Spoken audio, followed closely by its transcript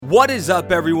What is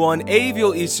up, everyone?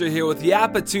 Aviel Easter here with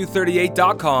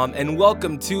Yapastolic.com, and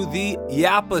welcome to the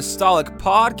Yapastolic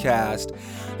podcast,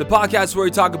 the podcast where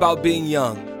we talk about being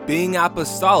young, being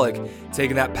apostolic,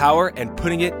 taking that power and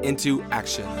putting it into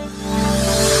action.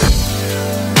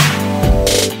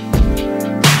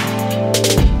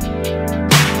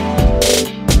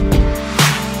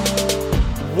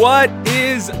 What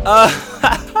is up,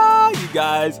 you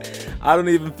guys? I don't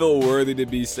even feel worthy to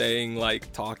be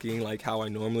talking like how I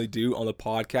normally do on the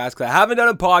podcast, because I haven't done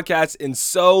a podcast in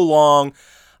so long.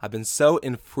 I've been so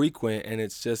infrequent, and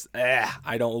it's just,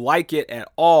 I don't like it at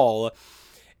all.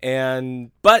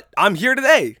 But I'm here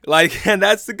today, and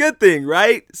that's the good thing,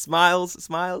 right? Smiles.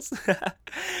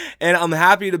 And I'm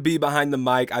happy to be behind the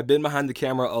mic. I've been behind the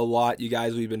camera a lot, you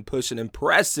guys. We've been pushing and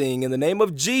pressing in the name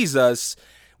of Jesus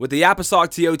with the Yapastolic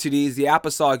TOTDs, the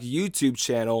Yapastolic YouTube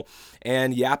channel,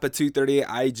 and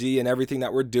Yapa238 IG, and everything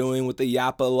that we're doing with the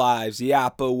Yapa Lives,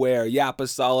 Yapaware,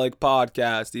 Yapastolic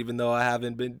podcast, even though I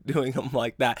haven't been doing them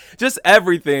like that. Just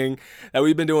everything that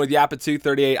we've been doing with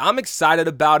Yapa238. I'm excited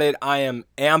about it. I am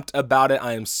amped about it.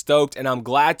 I am stoked, and I'm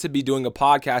glad to be doing a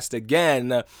podcast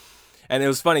again. And it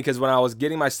was funny because when I was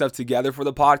getting my stuff together for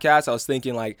the podcast, I was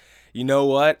thinking you know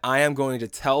what? I am going to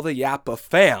tell the Yapa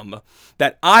fam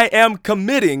that I am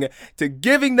committing to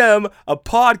giving them a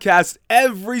podcast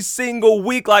every single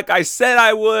week, like I said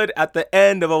I would at the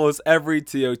end of almost every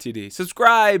TOTD.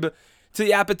 Subscribe to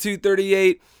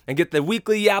Yapa238 and get the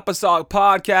weekly Yapastolic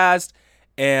podcast.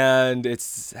 And it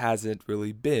hasn't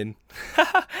really been.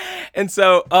 And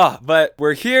so, but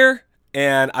we're here.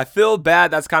 And I feel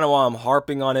bad. That's kind of why I'm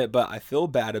harping on it, but I feel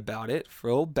bad about it.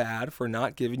 Feel bad for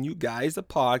not giving you guys a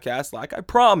podcast like I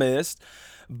promised.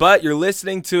 But you're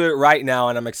listening to it right now,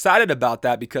 and I'm excited about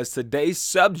that because today's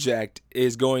subject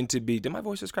is going to be... Did my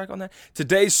voice just crack on that?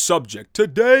 Today's subject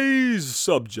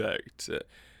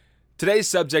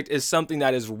is something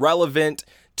that is relevant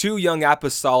to young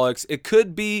apostolics. It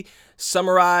could be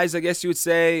summarized, I guess you would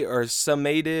say, or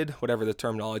summated, whatever the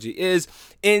terminology is,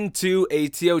 into a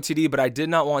TOTD, but I did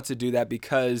not want to do that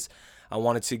because I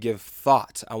wanted to give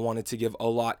thought. I wanted to give a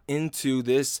lot into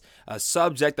this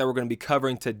subject that we're going to be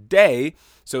covering today.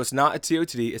 So it's not a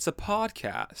TOTD, it's a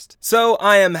podcast. So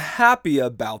I am happy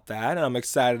about that, and I'm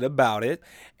excited about it.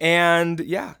 And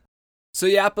yeah. So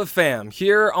Yapa fam,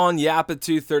 here on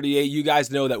Yapa238, you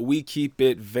guys know that we keep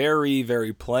it very,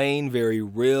 very plain, very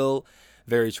real,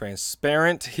 very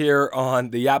transparent here on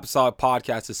the Yapastolic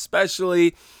podcast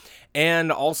especially, and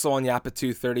also on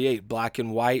Yapa238, black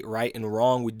and white, right and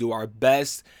wrong. We do our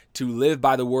best to live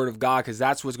by the word of God because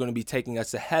that's what's going to be taking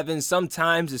us to heaven.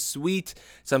 Sometimes it's sweet,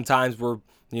 sometimes we're,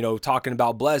 talking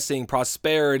about blessing,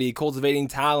 prosperity, cultivating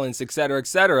talents, etc.,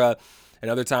 etc., and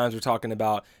other times we're talking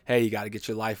about, hey, you got to get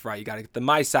your life right. You got to get the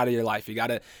mice out of your life. You got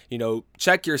to,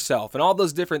 check yourself and all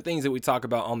those different things that we talk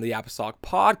about on the Yapastolic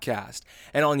podcast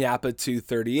and on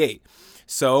Yapa238.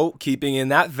 So keeping in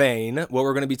that vein, what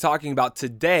we're going to be talking about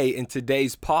today in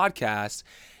today's podcast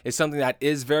is something that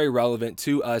is very relevant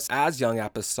to us as young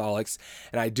apostolics.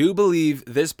 And I do believe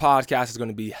this podcast is going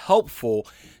to be helpful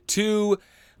to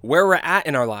where we're at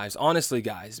in our lives, honestly,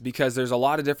 guys, because there's a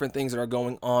lot of different things that are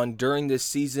going on during this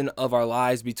season of our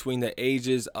lives between the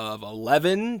ages of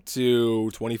 11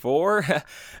 to 24,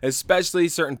 especially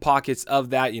certain pockets of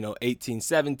that, 18,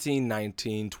 17,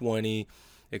 19, 20,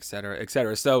 etc.,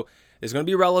 etc. So it's going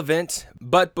to be relevant.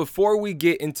 But before we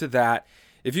get into that,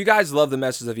 if you guys love the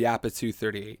message of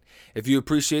Yapa238, if you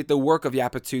appreciate the work of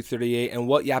Yapa238 and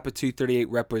what Yapa238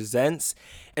 represents,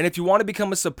 and if you want to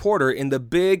become a supporter in the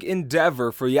big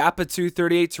endeavor for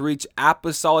Yapa238 to reach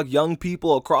apostolic young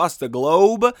people across the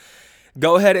globe,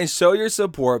 go ahead and show your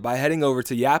support by heading over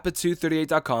to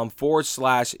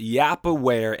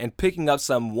Yapa238.com/Yapaware and picking up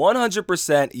some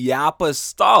 100%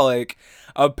 Yapastolic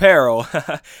apparel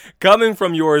coming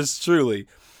from yours truly.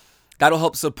 That'll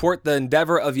help support the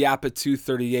endeavor of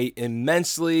Yapa238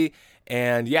 immensely.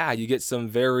 And yeah, you get some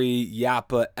very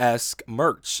Yapa-esque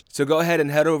merch. So go ahead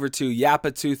and head over to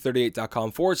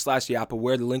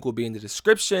Yapa238.com/Yapaware. The link will be in the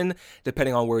description,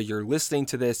 depending on where you're listening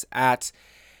to this at.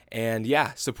 And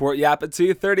yeah, support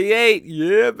Yapa238.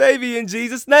 Yeah, baby, in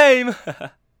Jesus' name.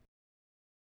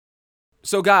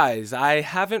 So guys, I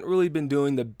haven't really been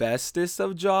doing the bestest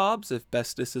of jobs, if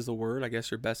bestest is a word, I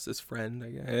guess your bestest friend.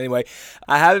 Anyway,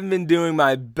 I haven't been doing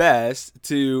my best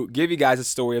to give you guys a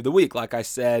story of the week. Like I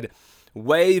said,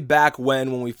 way back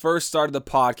when we first started the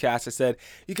podcast, I said,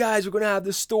 you guys, we're going to have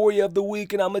the story of the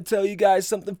week, and I'm going to tell you guys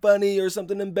something funny or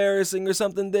something embarrassing or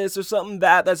something this or something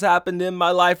that's happened in my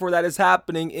life or that is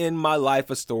happening in my life,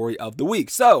 a story of the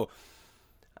week. So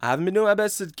I haven't been doing my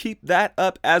best to keep that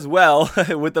up as well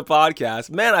with the podcast.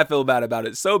 Man, I feel bad about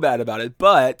it, so bad about it.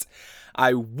 But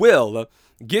I will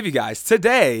give you guys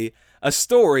today a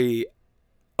story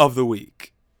of the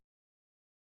week.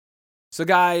 So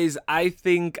guys, I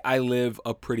think I live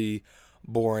a pretty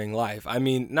boring life. I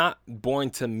mean, not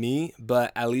boring to me,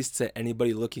 but at least to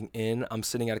anybody looking in. I'm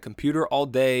sitting at a computer all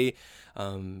day,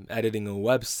 editing a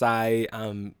website.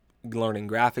 I'm learning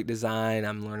graphic design.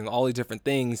 I'm learning all these different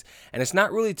things, and it's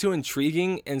not really too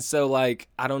intriguing. And so, like,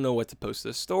 I don't know what to post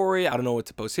this story. I don't know what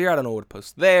to post here. I don't know what to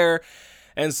post there.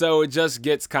 And so it just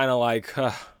gets kind of like,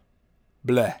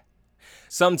 bleh.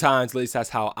 Sometimes, at least that's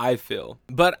how I feel.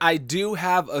 But I do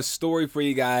have a story for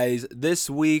you guys this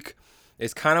week.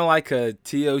 It's kind of like a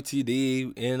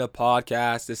TOTD in a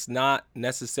podcast. It's not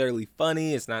necessarily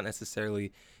funny. It's not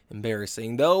necessarily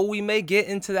embarrassing, though we may get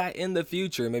into that in the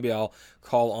future. Maybe I'll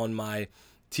call on my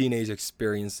teenage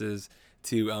experiences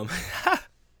to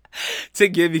to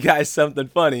give you guys something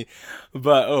funny.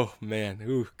 But oh man,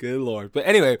 ooh, good Lord. But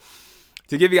anyway,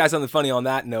 to give you guys something funny on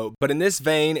that note. But in this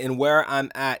vein, and where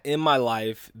I'm at in my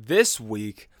life this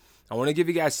week, I want to give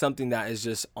you guys something that is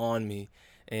just on me.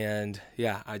 And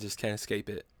yeah, I just can't escape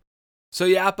it. So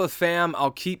Yappa fam,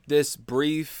 I'll keep this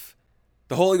brief.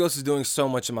 The Holy Ghost is doing so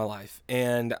much in my life,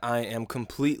 and I am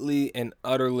completely and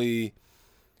utterly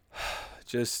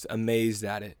just amazed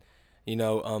at it. You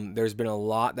know, there's been a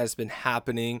lot that's been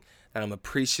happening that I'm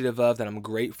appreciative of, that I'm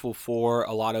grateful for,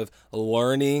 a lot of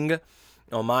learning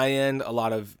on my end, a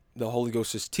lot of the Holy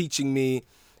Ghost is teaching me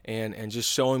and just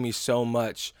showing me so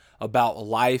much about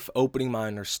life, opening my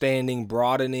understanding,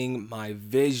 broadening my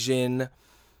vision,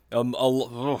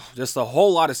 just a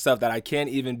whole lot of stuff that I can't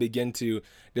even begin to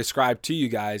describe to you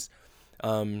guys.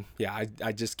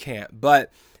 I just can't.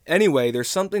 But anyway, there's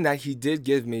something that he did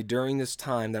give me during this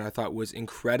time that I thought was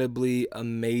incredibly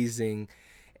amazing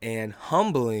and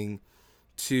humbling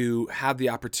to have the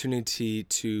opportunity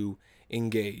to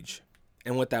engage.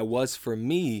 And what that was for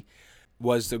me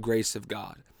was the grace of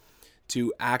God. To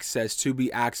be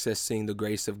accessing the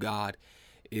grace of God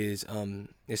is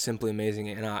simply amazing.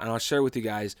 And I'll share with you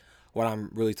guys what I'm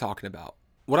really talking about.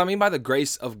 What I mean by the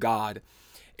grace of God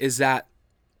is that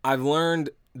I've learned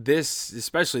this,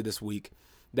 especially this week,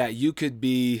 that you could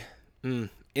be in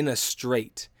a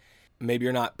strait. Maybe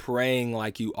you're not praying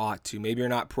like you ought to. Maybe you're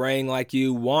not praying like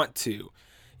you want to.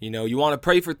 You know, you want to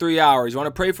pray for 3 hours. You want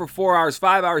to pray for 4 hours,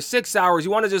 5 hours, 6 hours.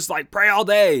 You want to just like pray all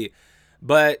day.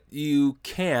 But you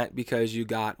can't because you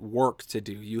got work to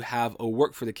do. You have a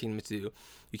work for the kingdom to do.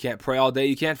 You can't pray all day.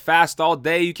 You can't fast all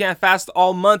day. You can't fast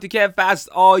all month. You can't fast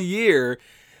all year.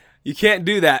 You can't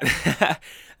do that.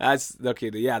 That's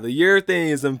okay. The year thing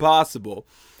is impossible.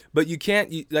 But you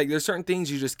can't. There's certain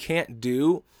things you just can't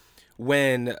do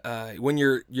when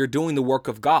you're doing the work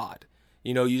of God.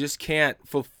 You know, you just can't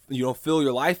fill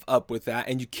your life up with that,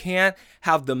 and you can't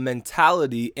have the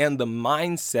mentality and the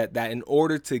mindset that in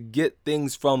order to get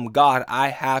things from God, I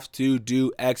have to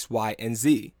do X, Y, and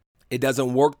Z. It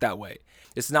doesn't work that way.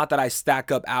 It's not that I stack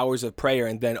up hours of prayer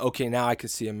and then, okay, now I can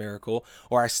see a miracle,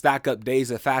 or I stack up days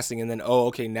of fasting and then, oh,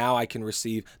 okay, now I can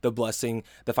receive the blessing,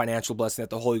 the financial blessing that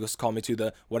the Holy Ghost called me to,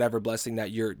 the whatever blessing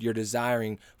that you're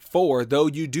desiring for. Though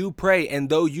you do pray and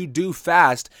though you do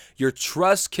fast, your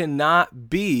trust cannot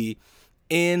be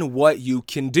in what you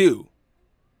can do.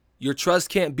 Your trust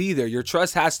can't be there. Your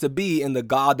trust has to be in the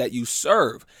God that you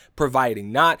serve,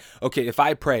 providing. Not, okay, if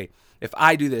I pray, if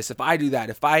I do this, if I do that,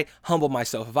 if I humble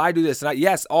myself, if I do this, and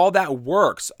yes, all that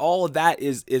works. All of that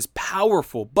is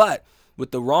powerful. But with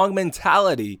the wrong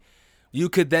mentality, you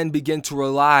could then begin to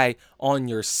rely on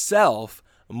yourself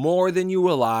more than you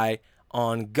rely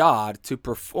on God to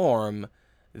perform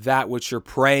that which you're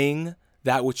praying,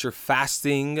 that which you're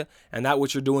fasting, and that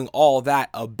which you're doing all that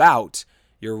about.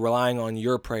 You're relying on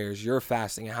your prayers, your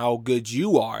fasting, and how good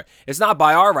you are. It's not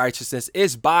by our righteousness.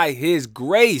 It's by His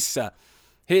grace.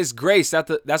 His grace,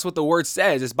 that's what the word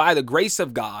says. It's by the grace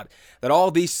of God that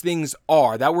all these things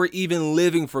are, that we're even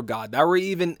living for God, that we're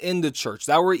even in the church,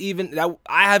 that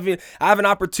I have an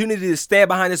opportunity to stand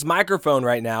behind this microphone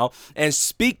right now and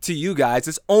speak to you guys.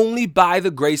 It's only by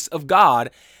the grace of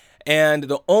God. And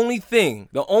the only thing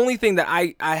that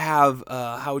I have,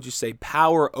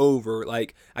 power over,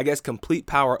 like, I guess complete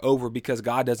power over, because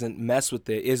God doesn't mess with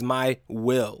it, is my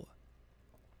will.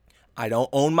 I don't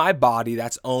own my body.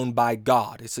 That's owned by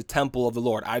God. It's a temple of the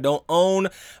Lord. I don't own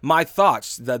my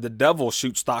thoughts. The devil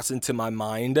shoots thoughts into my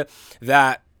mind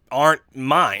that aren't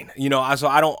mine. So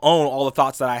I don't own all the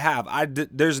thoughts that I have.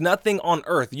 There's nothing on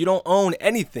earth. You don't own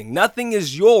anything. Nothing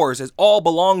is yours. It all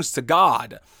belongs to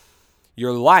God.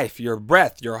 your life, your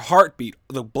breath, your heartbeat,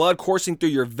 the blood coursing through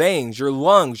your veins, your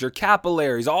lungs, your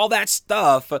capillaries, all that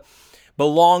stuff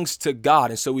belongs to God.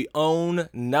 And so we own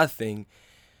nothing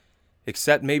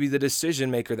except maybe the decision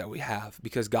maker that we have,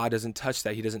 because God doesn't touch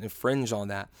that. He doesn't infringe on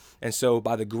that. And so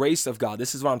by the grace of God,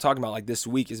 this is what I'm talking about. Like this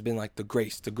week has been like the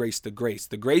grace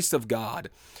of God,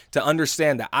 to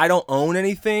understand that I don't own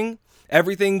anything.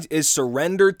 Everything is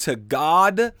surrendered to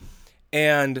God,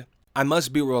 and I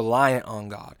must be reliant on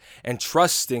God and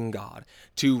trusting God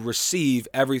to receive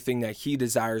everything that he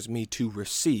desires me to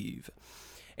receive.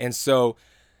 And so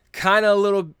kind of a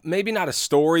little, maybe not a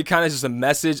story, kind of just a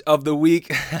message of the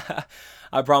week.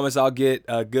 I promise I'll get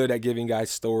good at giving guys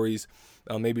stories.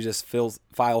 Maybe just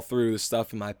file through the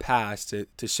stuff in my past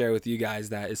to share with you guys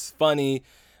that is funny.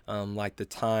 Like the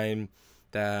time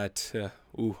that,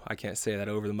 I can't say that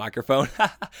over the microphone.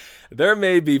 There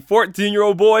may be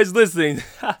 14-year-old boys listening.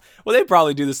 Well, they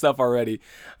probably do this stuff already.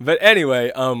 But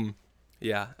anyway,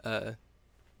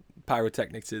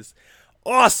 pyrotechnics is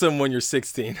awesome when you're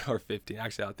 16 or 15.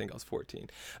 Actually, I think I was 14.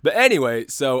 But anyway,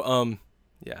 so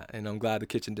and I'm glad the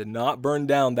kitchen did not burn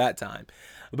down that time.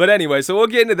 But anyway, so we'll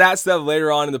get into that stuff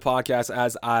later on in the podcast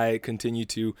as I continue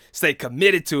to stay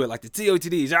committed to it, like the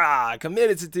TOTDs.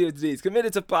 Committed to TOTDs,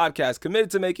 committed to podcasts,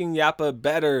 committed to making Yappa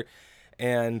better,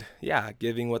 and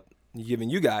giving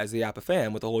you guys, the Yappa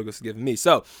fam, what the Holy Ghost has given me.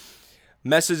 So,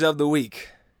 message of the week: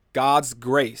 God's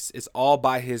grace. It's all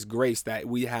by his grace that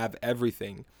we have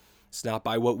everything. It's not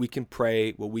by what we can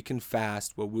pray, what we can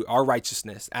fast, our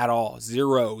righteousness at all.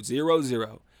 Zero.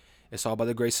 It's all by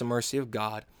the grace and mercy of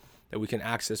God that we can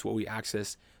access what we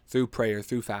access through prayer,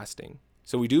 through fasting.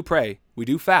 So we do pray, we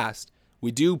do fast,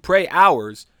 we do pray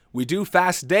hours, we do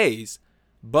fast days,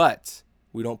 but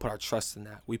we don't put our trust in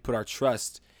that. We don't put our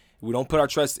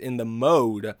trust in the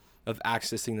mode of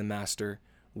accessing the master.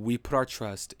 We put our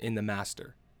trust in the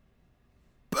master.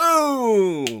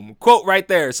 Boom! Quote right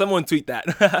there. Someone tweet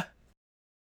that.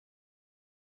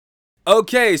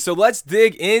 Okay, so let's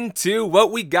dig into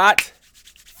what we got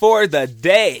for the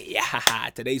day.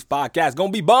 Today's podcast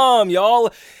gonna be bomb, y'all.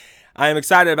 I am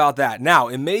excited about that. Now,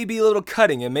 it may be a little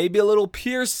cutting, it may be a little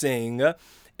piercing,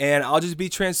 and I'll just be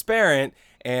transparent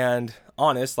and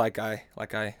honest, like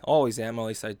I always am. At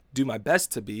least I do my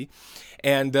best to be.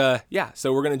 And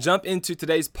so we're gonna jump into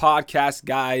today's podcast,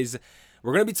 guys.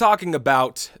 We're going to be talking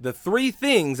about the three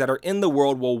things that are in the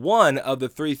world. Well, one of the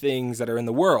three things that are in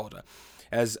the world.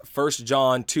 As 1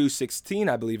 John 2:16,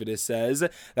 I believe it is, says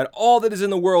that all that is in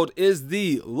the world is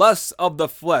the lust of the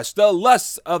flesh, the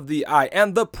lust of the eye,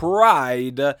 and the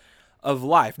pride of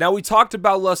life. Now, we talked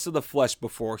about lust of the flesh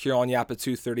before here on Yappa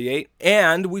 238,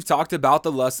 and we've talked about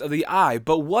the lust of the eye.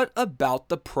 But what about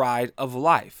the pride of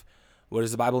life? What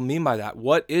does the Bible mean by that?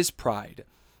 What is pride?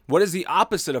 What is the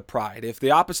opposite of pride? If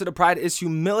the opposite of pride is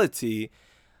humility,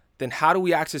 then how do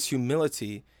we access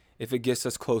humility if it gets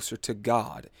us closer to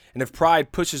God? And if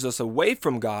pride pushes us away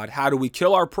from God, how do we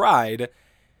kill our pride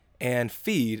and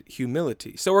feed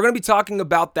humility? So we're going to be talking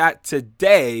about that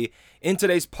today in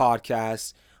today's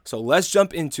podcast. So let's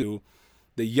jump into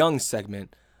the young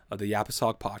segment of the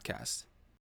Yapastolic podcast.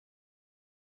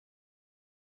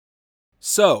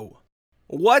 So,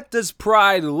 what does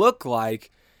pride look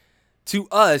like to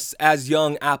us as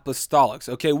young apostolics?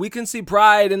 Okay, we can see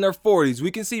pride in their 40s.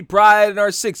 We can see pride in our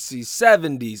 60s,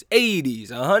 70s, 80s,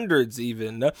 100s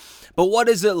even. But what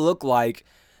does it look like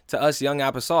to us young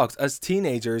apostolics, us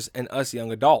teenagers, and us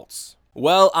young adults?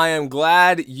 Well, I am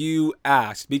glad you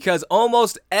asked, because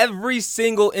almost every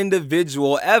single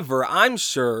individual ever, I'm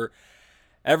sure,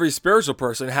 every spiritual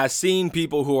person has seen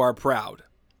people who are proud.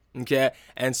 Okay,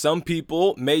 and some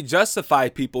people may justify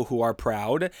people who are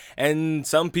proud, and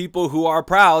some people who are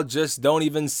proud just don't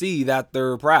even see that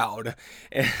they're proud.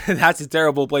 And that's a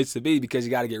terrible place to be, because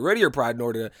you got to get rid of your pride in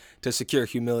order to secure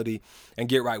humility and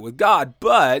get right with God.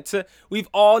 But we've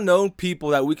all known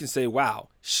people that we can say, wow,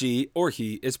 she or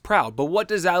he is proud. But what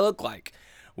does that look like?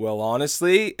 Well,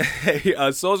 honestly,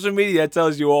 social media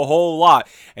tells you a whole lot.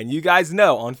 And you guys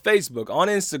know, on Facebook, on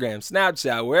Instagram,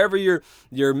 Snapchat, wherever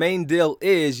your main deal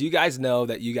is, you guys know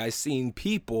that you guys seen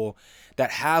people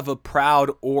that have a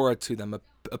proud aura to them,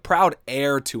 a proud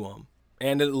air to them.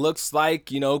 And it looks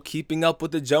like, keeping up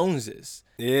with the Joneses.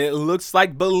 It looks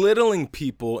like belittling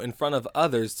people in front of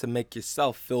others to make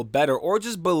yourself feel better, or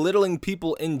just belittling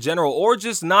people in general, or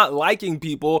just not liking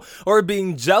people, or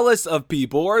being jealous of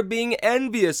people, or being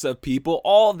envious of people.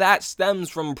 All that stems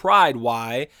from pride.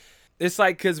 Why? It's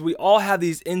like, because we all have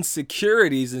these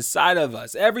insecurities inside of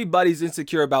us. Everybody's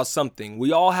insecure about something.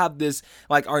 We all have this,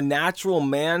 like, our natural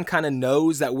man kind of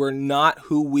knows that we're not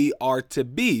who we are to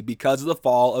be because of the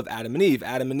fall of Adam and Eve.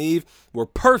 Adam and Eve were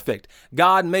perfect.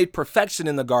 God made perfection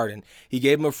in the garden. He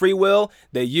gave them a free will.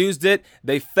 They used it.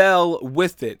 They fell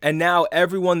with it. And now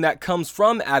everyone that comes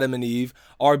from Adam and Eve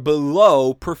are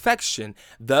below perfection.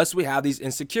 Thus, we have these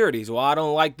insecurities. Well, I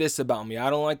don't like this about me. I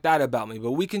don't like that about me.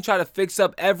 But we can try to fix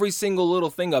up every single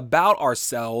little thing about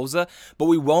ourselves, but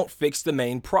we won't fix the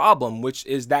main problem, which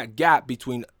is that gap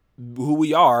between who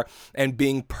we are and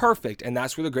being perfect. And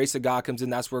that's where the grace of God comes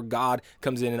in. That's where God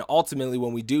comes in. And ultimately,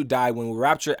 when we do die, when we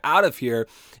rapture out of here,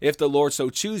 if the Lord so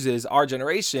chooses, our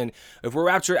generation, if we're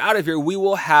raptured out of here,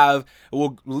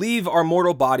 we'll leave our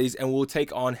mortal bodies and we'll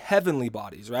take on heavenly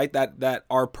bodies, right? That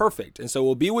are perfect. And so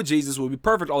we'll be with Jesus. We'll be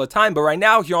perfect all the time. But right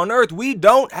now here on earth, we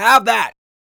don't have that.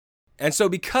 And so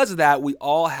because of that, we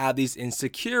all have these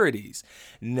insecurities.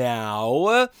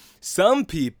 Now, some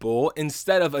people,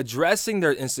 instead of addressing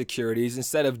their insecurities,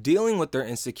 instead of dealing with their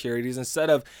insecurities,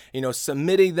 instead of,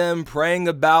 submitting them, praying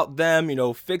about them,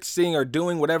 fixing or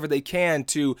doing whatever they can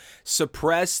to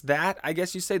suppress that, I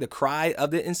guess you say, the cry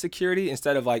of the insecurity,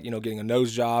 instead of getting a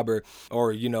nose job or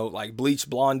like bleach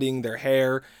blonding their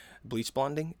hair. Bleach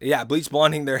blonding? Yeah, bleach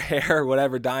blonding their hair,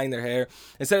 whatever, dyeing their hair.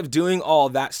 Instead of doing all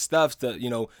that stuff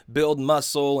to, build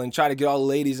muscle and try to get all the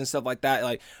ladies and stuff like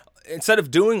that, instead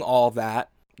of doing all that,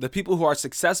 the people who are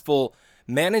successful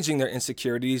managing their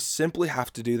insecurities simply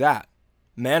have to do that.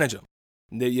 Manage them.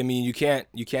 You can't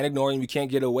ignore them. You can't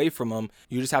get away from them.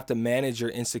 You just have to manage your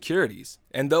insecurities.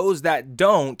 And those that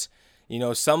don't,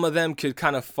 some of them could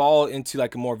kind of fall into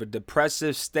like a more of a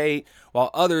depressive state,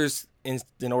 while others,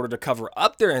 in order to cover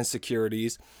up their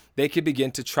insecurities, they could begin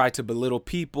to try to belittle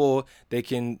people. They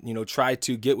can, try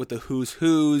to get with the who's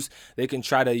who's. They can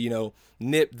try to,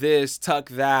 nip this, tuck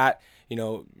that.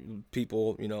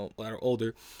 People, that are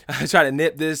older, try to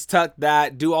nip this, tuck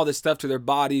that, do all this stuff to their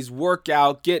bodies, work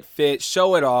out, get fit,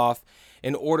 show it off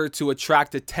in order to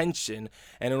attract attention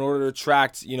and in order to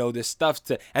attract, this stuff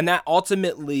and that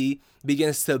ultimately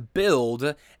begins to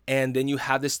build. And then you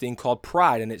have this thing called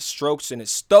pride, and it strokes and it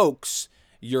stokes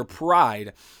your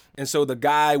pride. And so the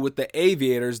guy with the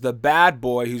aviators, the bad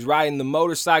boy who's riding the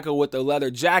motorcycle with the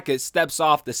leather jacket, steps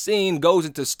off the scene, goes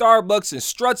into Starbucks and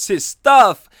struts his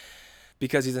stuff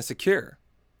because he's insecure.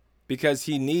 Because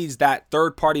he needs that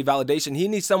third-party validation. He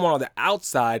needs someone on the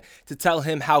outside to tell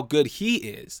him how good he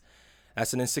is.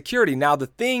 That's an insecurity. Now, the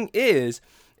thing is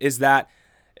that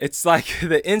it's like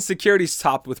the insecurity is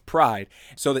topped with pride.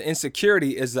 So the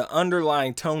insecurity is the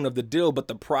underlying tone of the deal, but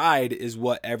the pride is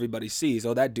what everybody sees.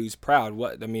 Oh, that dude's proud.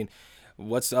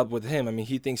 What's up with him?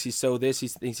 He thinks he's so this. He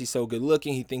thinks he's so good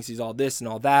looking. He thinks he's all this and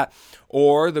all that.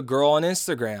 Or the girl on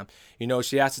Instagram,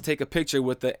 she has to take a picture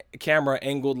with the camera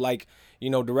angled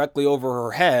directly over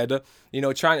her head,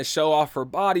 trying to show off her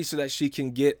body so that she can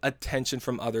get attention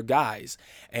from other guys.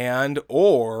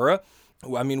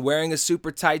 Wearing a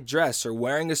super tight dress or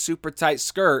wearing a super tight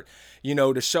skirt,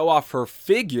 to show off her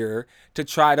figure to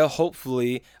try to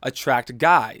hopefully attract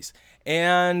guys.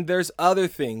 And there's other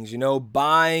things,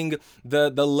 buying the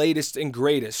latest and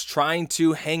greatest, trying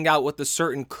to hang out with a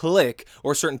certain clique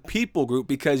or certain people group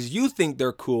because you think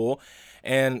they're cool.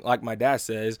 And like my dad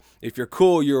says, if you're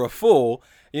cool, you're a fool.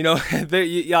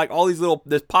 Like all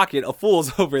this pocket of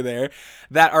fools over there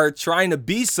that are trying to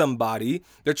be somebody.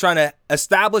 They're trying to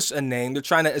establish a name. They're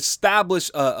trying to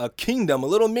establish a kingdom, a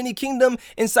little mini kingdom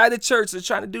inside the church. They're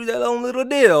trying to do their own little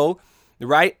deal,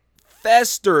 right?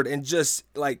 Festered and just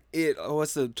like it.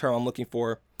 What's the term I'm looking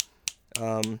for?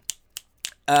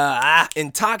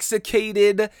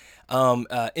 Intoxicated,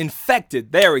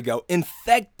 infected. There we go.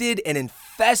 Infected and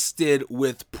infested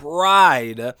with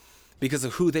pride because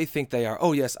of who they think they are.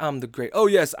 Oh, yes, I'm the great. Oh,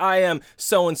 yes, I am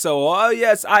so-and-so. Oh,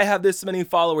 yes, I have this many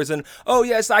followers. And oh,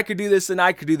 yes, I could do this and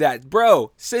I could do that.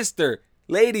 Bro, sister,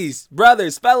 ladies,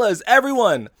 brothers, fellas,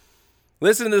 everyone,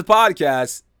 listen to the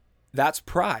podcast. That's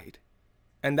pride.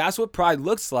 And that's what pride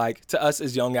looks like to us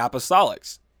as young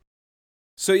apostolics.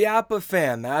 So Yapa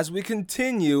fam, as we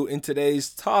continue in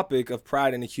today's topic of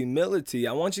pride and humility,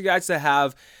 I want you guys to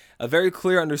have a very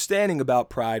clear understanding about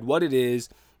pride, what it is,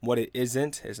 what it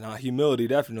isn't. It's not humility,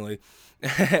 definitely.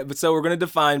 But so we're going to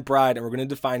define pride and we're going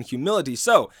to define humility.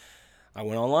 So I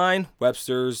went online,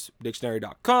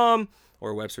 webstersdictionary.com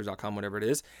or websters.com, whatever it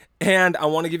is, and I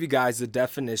want to give you guys the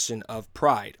definition of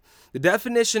pride. The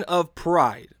definition of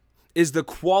pride is the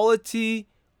quality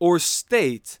or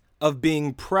state of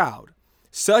being proud,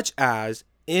 such as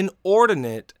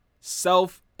inordinate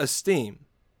self-esteem.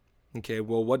 Okay,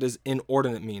 well, what does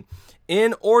inordinate mean?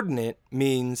 Inordinate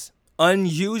means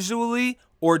unusually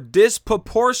or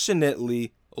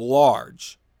disproportionately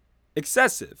large.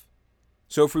 Excessive.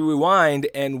 So if we rewind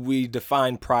and we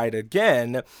define pride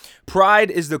again,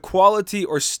 pride is the quality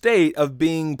or state of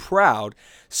being proud,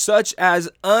 such as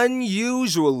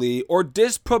unusually or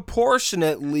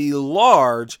disproportionately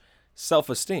large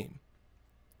self-esteem.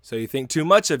 So you think too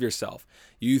much of yourself.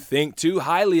 You think too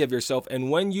highly of yourself.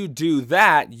 And when you do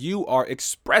that, you are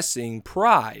expressing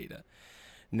pride.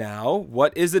 Now,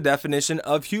 what is the definition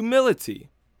of humility?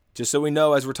 Just so we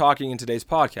know as we're talking in today's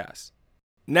podcast.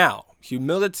 Now,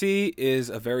 humility is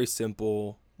a very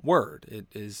simple word. It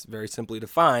is very simply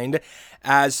defined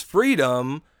as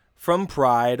freedom from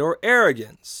pride or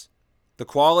arrogance, the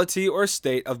quality or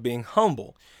state of being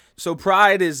humble. So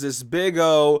pride is this big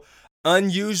O,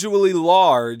 unusually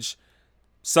large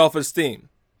self-esteem.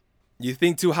 You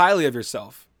think too highly of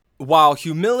yourself. While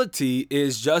humility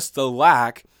is just the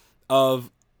lack of,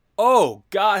 oh,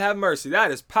 God have mercy.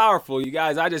 That is powerful, you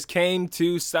guys. I just came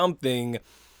to something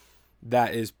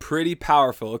that is pretty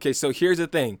powerful. Okay, so here's the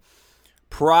thing.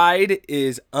 Pride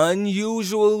is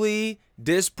unusually,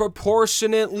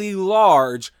 disproportionately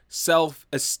large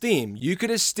self-esteem. You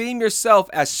could esteem yourself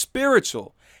as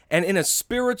spiritual and in a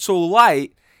spiritual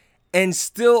light and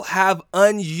still have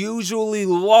unusually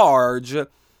large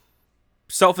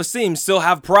self-esteem, still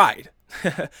have pride.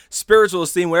 Spiritual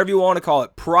esteem, whatever you want to call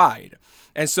it, pride.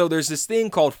 And so there's this thing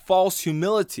called false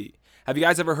humility. Have you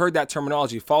guys ever heard that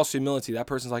terminology, false humility? That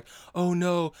person's like, oh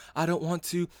no, I don't want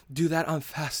to do that. I'm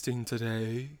fasting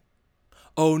today.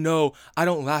 Oh no, I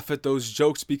don't laugh at those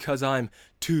jokes because I'm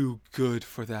too good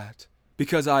for that.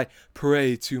 Because I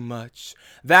pray too much.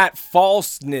 That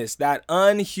falseness, that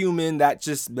unhuman, that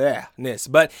just bleh-ness.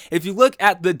 But if you look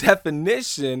at the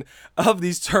definition of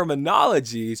these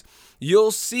terminologies,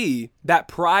 you'll see that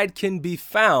pride can be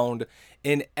found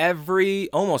in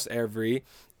almost every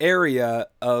area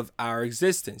of our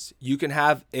existence. You can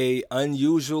have a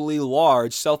unusually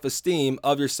large self-esteem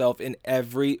of yourself in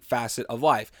every facet of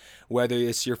life, whether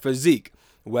it's your physique,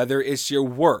 whether it's your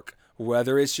work,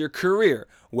 whether it's your career,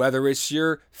 whether it's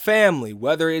your family,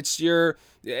 whether it's your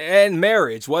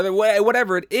marriage,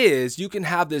 whatever it is, you can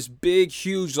have this big,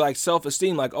 huge like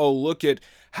self-esteem, like, oh, look at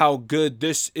how good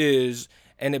this is,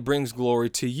 and it brings glory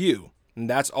to you. And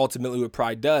that's ultimately what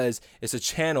pride does. It's a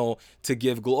channel to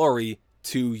give glory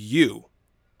to you.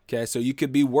 Okay, so you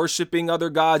could be worshiping other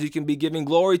gods, you can be giving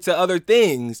glory to other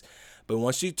things, but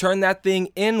once you turn that thing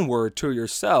inward to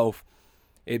yourself,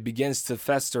 it begins to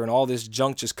fester and all this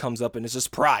junk just comes up and it's just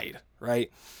pride,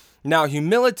 right? Now,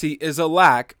 humility is a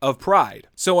lack of pride.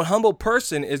 So a humble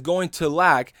person is going to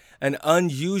lack an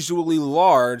unusually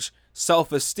large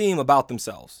self-esteem about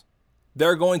themselves.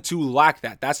 They're going to lack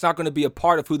that. That's not going to be a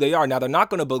part of who they are. Now, they're not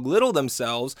going to belittle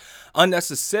themselves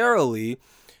unnecessarily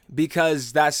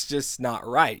because that's just not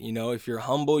right. You know, if you're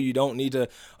humble, you don't need to,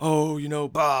 I'm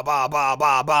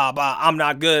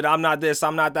not good. I'm not this.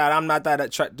 I'm not that. I'm not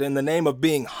that. In the name of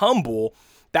being humble,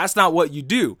 that's not what you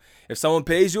do. If someone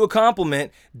pays you a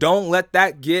compliment, don't let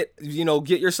that get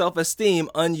your self-esteem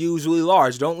unusually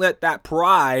large. Don't let that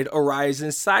pride arise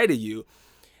inside of you.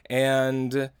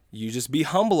 And you just be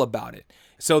humble about it.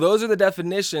 So those are the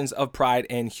definitions of pride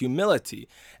and humility.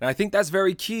 And I think that's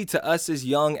very key to us as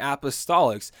young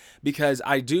apostolics, because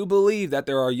I do believe that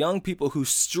there are young people who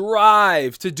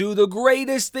strive to do the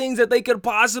greatest things that they could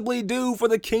possibly do for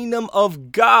the kingdom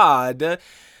of God.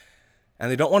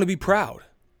 And they don't want to be proud.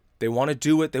 They want to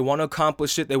do it. They want to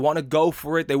accomplish it. They want to go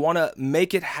for it. They want to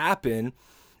make it happen.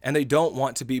 And they don't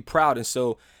want to be proud. And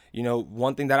so,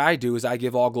 one thing that I do is I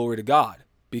give all glory to God.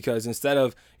 Because instead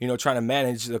of, trying to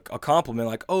manage a compliment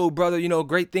like, oh, brother,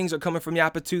 great things are coming from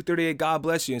Yapa 238. God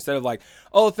bless you. Instead of like,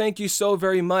 oh, thank you so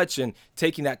very much. And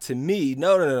taking that to me.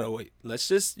 No. Wait, let's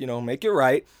just, make it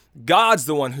right. God's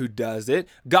the one who does it.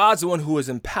 God's the one who is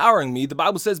empowering me. The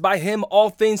Bible says by him, all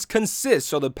things consist.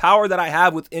 So the power that I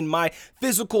have within my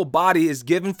physical body is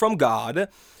given from God.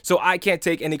 So I can't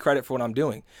take any credit for what I'm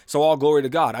doing. So all glory to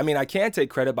God. I mean, I can take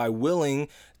credit by willing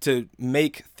to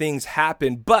make things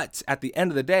happen. But at the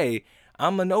end of the day,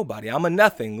 I'm a nobody. I'm a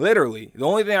nothing, literally. The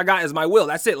only thing I got is my will.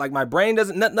 That's it. Like my brain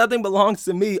nothing belongs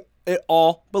to me. It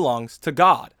all belongs to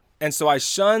God. And so I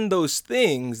shun those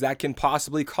things that can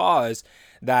possibly cause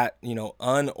that,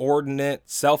 unordinate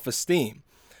self-esteem.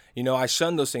 I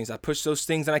shun those things. I push those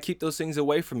things and I keep those things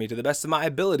away from me to the best of my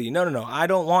ability. No. I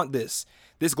don't want this.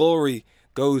 This glory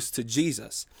goes to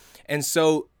Jesus. And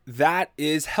so that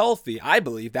is healthy. I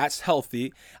believe that's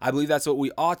healthy. I believe that's what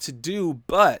we ought to do.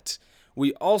 But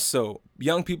we also,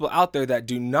 young people out there that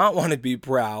do not want to be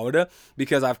proud,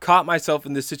 because I've caught myself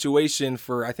in this situation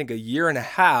for I think a year and a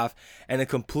half, and it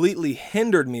completely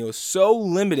hindered me. It was so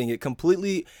limiting.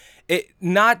 It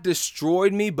not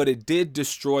destroyed me, but it did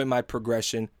destroy my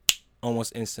progression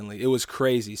almost instantly. It was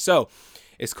crazy. So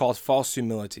it's called false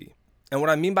humility. And what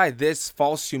I mean by this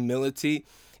false humility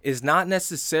is not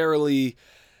necessarily,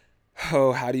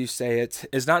 how do you say it?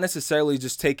 It's not necessarily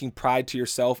just taking pride to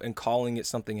yourself and calling it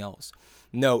something else.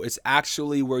 No, it's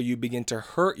actually where you begin to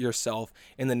hurt yourself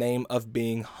in the name of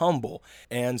being humble.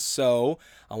 And so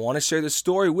I want to share this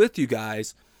story with you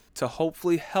guys to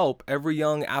hopefully help every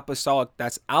young apostolic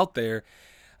that's out there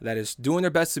that is doing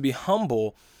their best to be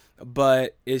humble.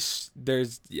 But you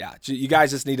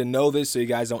guys just need to know this so you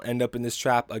guys don't end up in this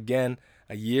trap again.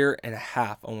 A year and a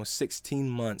half, almost 16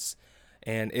 months.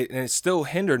 And it still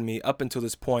hindered me up until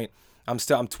this point. I'm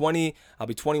 20, I'll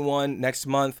be 21 next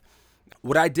month.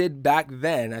 What I did back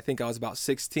then, I think I was about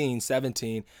 16,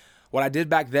 17. What I did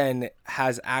back then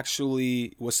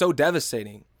was so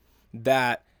devastating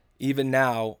that even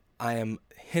now I am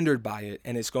hindered by it.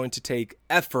 And it's going to take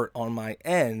effort on my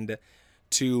end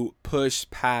to push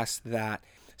past that.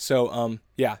 So,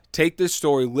 take this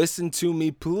story. Listen to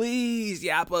me, please,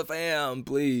 Yappa fam,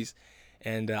 please.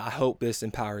 And I hope this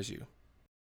empowers you.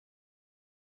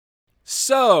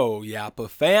 So, Yappa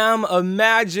fam,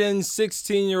 imagine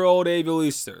 16-year-old Aviel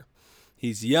Easter.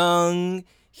 He's young.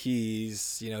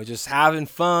 He's, just having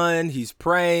fun. He's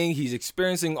praying. He's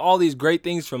experiencing all these great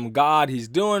things from God. He's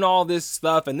doing all this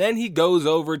stuff. And then he goes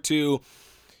over to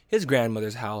his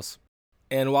grandmother's house.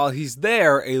 And while he's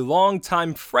there, a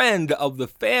longtime friend of the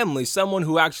family, someone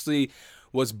who actually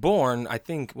was born, I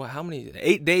think,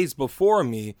 8 days before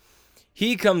me,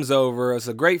 he comes over as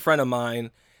a great friend of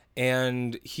mine,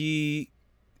 and he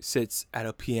sits at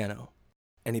a piano,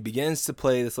 and he begins to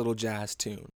play this little jazz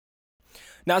tune.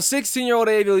 Now, 16-year-old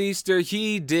Aviel Easter,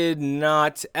 he did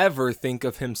not ever think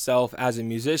of himself as a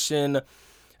musician.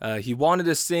 He wanted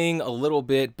to sing a little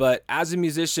bit, but as a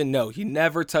musician, no, he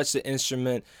never touched the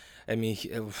instrument. I mean,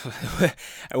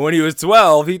 when he was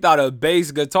 12, he thought a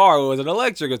bass guitar was an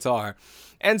electric guitar.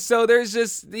 And so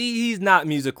he's not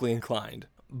musically inclined.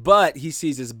 But he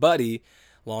sees his buddy,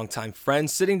 longtime friend,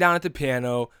 sitting down at the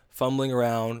piano, fumbling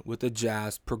around with a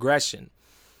jazz progression.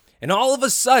 And all of a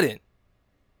sudden,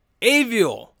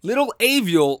 little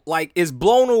Aviel, is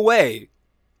blown away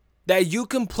that you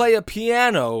can play a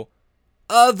piano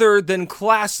other than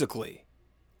classically.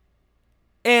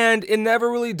 And it never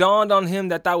really dawned on him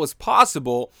that was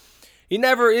possible. He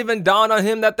never even dawned on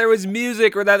him that there was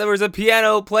music or that there was a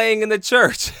piano playing in the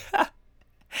church.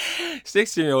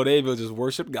 16-year-old Aviel just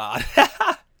worshiped God.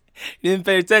 He didn't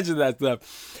pay attention to that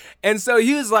stuff. And so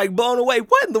he was blown away.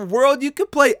 What in the world? You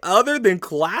could play other than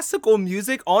classical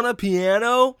music on a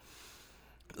piano?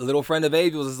 A little friend of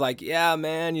Aviel's is like, yeah,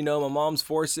 man, my mom's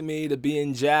forcing me to be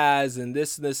in jazz and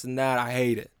this and that. I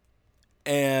hate it.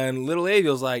 And little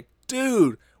Aviel's like,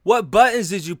 dude, what buttons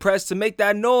did you press to make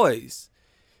that noise?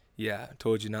 Yeah, I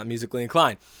told you, not musically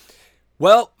inclined.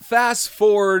 Well, fast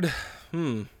forward,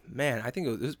 I think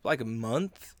it was like a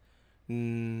month,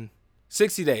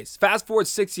 60 days. Fast forward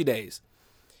 60 days.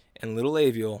 And little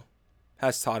Aviel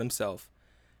has taught himself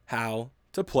how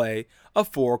to play a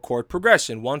 4-chord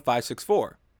progression, 1, 5, 6,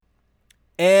 4.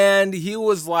 And he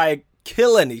was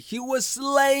killing it. He was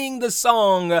slaying the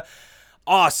song.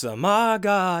 Awesome. My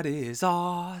God is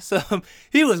awesome.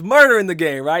 He was murdering the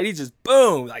game, right? He just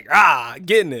boom,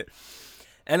 getting it.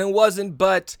 And it wasn't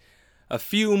but a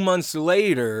few months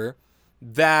later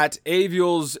that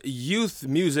Aviel's youth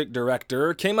music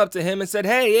director came up to him and said,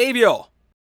 hey, Aviel,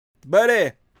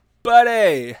 buddy,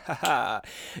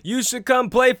 you should come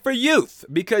play for youth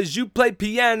because you play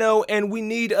piano and we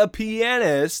need a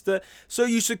pianist, so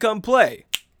you should come play.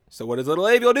 So what does little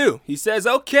Aviel do? He says,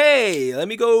 okay, let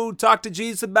me go talk to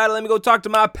Jesus about it. Let me go talk to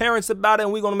my parents about it,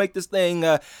 and we're going to make this thing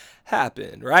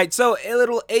happen, right? So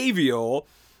little Aviel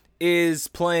is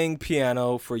playing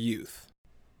piano for youth.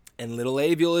 And little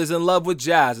Aviel is in love with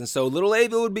jazz. And so little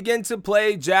Aviel would begin to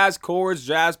play jazz chords,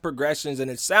 jazz progressions, and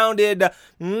it sounded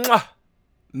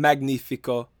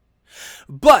magnifico.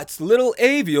 But little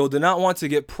Aviel did not want to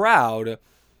get proud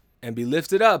and be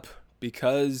lifted up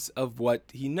because of what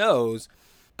he knows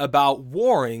about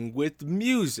warring with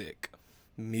music.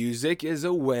 Music is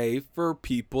a way for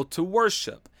people to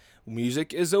worship.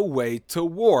 Music is a way to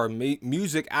war.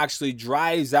 Music actually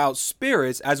drives out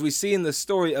spirits, as we see in the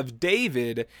story of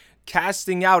David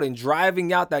casting out and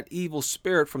driving out that evil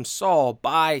spirit from Saul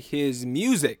by his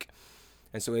music.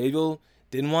 And so Aviel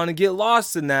didn't want to get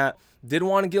lost in that, didn't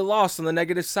want to get lost on the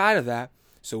negative side of that.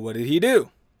 So what did he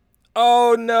do?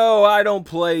 Oh no, I don't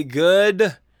play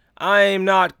good. I'm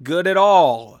not good at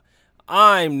all.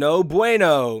 I'm no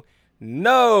bueno.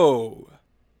 No.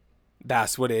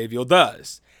 That's what Aviel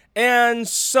does. And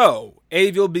so,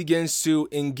 Aviel begins to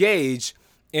engage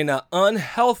in an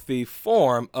unhealthy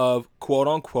form of quote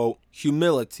unquote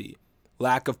humility,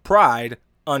 lack of pride,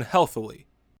 unhealthily.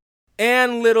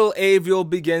 And little Aviel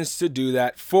begins to do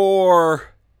that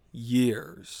for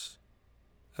years.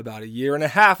 About a year and a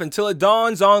half, until it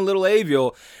dawns on little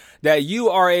Aviel that you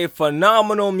are a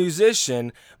phenomenal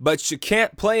musician, but you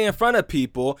can't play in front of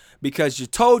people because you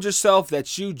told yourself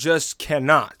that you just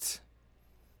cannot.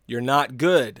 You're not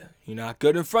good. You're not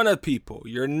good in front of people.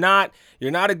 You're not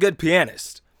a good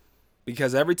pianist.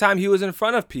 Because every time he was in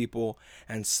front of people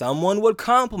and someone would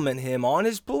compliment him on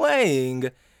his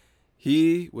playing,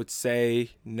 he would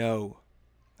say, "No,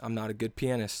 I'm not a good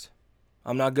pianist.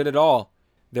 I'm not good at all.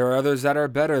 There are others that are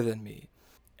better than me."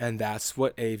 And that's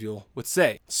what Aviel would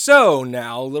say. So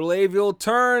now little Aviel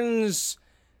turns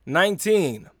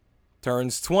 19,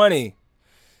 turns 20,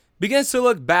 begins to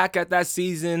look back at that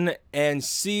season and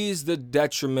sees the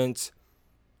detriment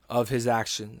of his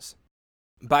actions.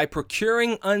 By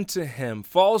procuring unto him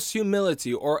false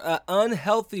humility, or an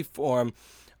unhealthy form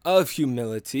of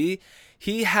humility,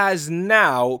 he has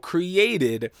now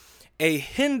created a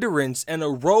hindrance and a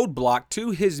roadblock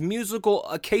to his musical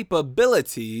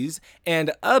capabilities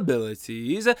and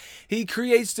abilities. He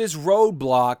creates this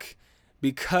roadblock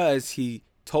because he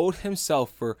told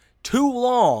himself for too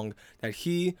long that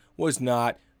he was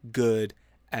not good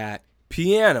at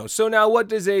piano. So now what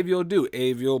does Aviel do?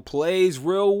 Aviel plays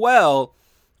real well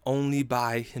only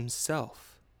by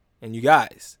himself. And you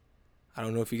guys, I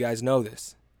don't know if you guys know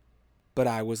this, but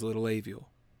I was little Aviel.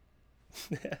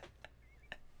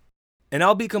 And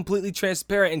I'll be completely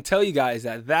transparent and tell you guys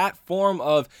that that form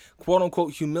of quote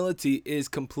unquote humility is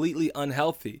completely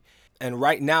unhealthy. And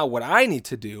right now, what I need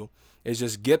to do is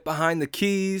just get behind the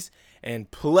keys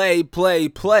and play,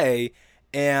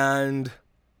 and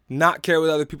not care what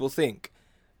other people think.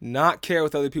 Not care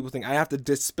what other people think. I have to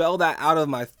dispel that out of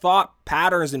my thought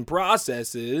patterns and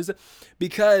processes,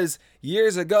 because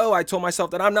years ago I told myself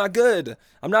that I'm not good.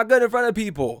 I'm not good in front of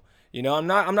people. You know, I'm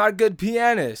not a good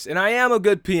pianist, and I am a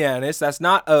good pianist. That's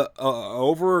not an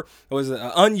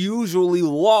unusually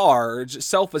large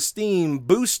self-esteem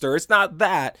booster. It's not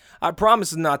that. I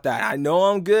promise it's not that. I know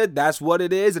I'm good. That's what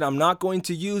it is, and I'm not going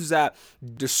to use that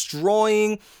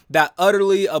destroying, that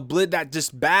utterly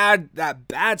that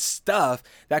bad stuff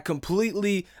that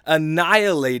completely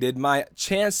annihilated my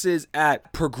chances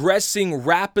at progressing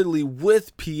rapidly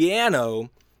with piano.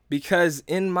 Because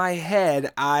in my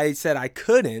head, I said I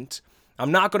couldn't.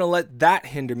 I'm not going to let that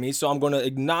hinder me. So I'm going to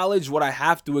acknowledge what I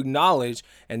have to acknowledge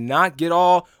and not get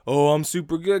all, I'm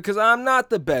super good, because I'm not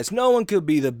the best. No one could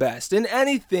be the best. In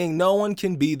anything, no one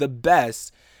can be the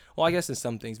best. Well, I guess in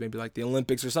some things, maybe like the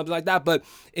Olympics or something like that. But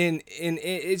in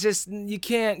it's just, you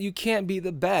can't be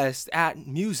the best at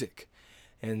music.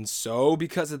 And so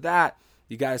because of that,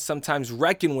 you got to sometimes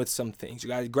reckon with some things. You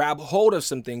got to grab hold of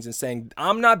some things and saying,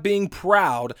 I'm not being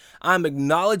proud. I'm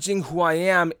acknowledging who I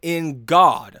am in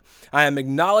God. I am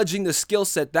acknowledging the skill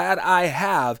set that I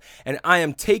have, and I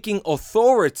am taking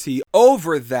authority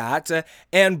over that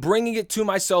and bringing it to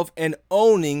myself and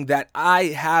owning that I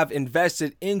have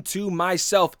invested into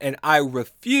myself, and I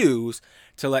refuse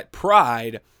to let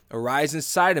pride arise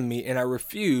inside of me, and I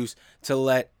refuse to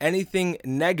let anything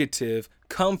negative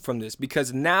come from this.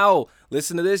 Because now,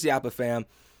 listen to this, Yappa fam.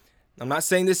 I'm not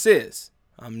saying this is.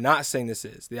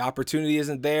 The opportunity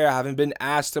isn't there. I haven't been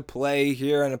asked to play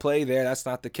here and to play there. That's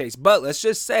not the case. But let's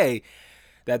just say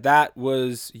that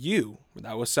was you.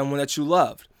 That was someone that you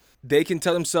loved. They can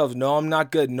tell themselves, no, I'm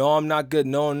not good. No, I'm not good.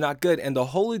 No, I'm not good. And the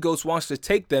Holy Ghost wants to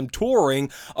take them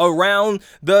touring around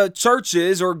the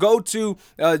churches, or go to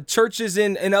churches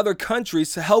in other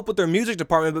countries to help with their music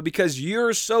department. But because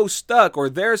you're so stuck, or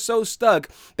they're so stuck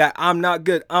that I'm not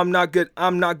good,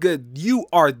 you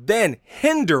are then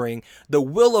hindering the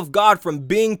will of God from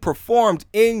being performed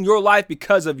in your life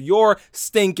because of your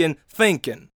stinking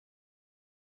thinking.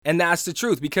 And that's the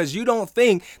truth. Because you don't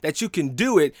think that you can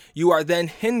do it, you are then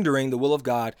hindering the will of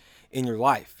God in your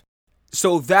life.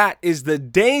 So that is the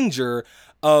danger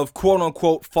of quote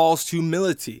unquote false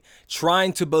humility,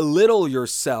 trying to belittle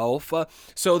yourself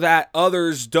so that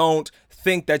others don't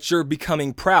think that you're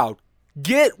becoming proud.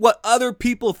 Get what other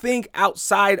people think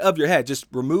outside of your head. Just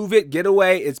remove it, get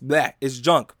away. It's bleh, it's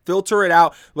junk. Filter it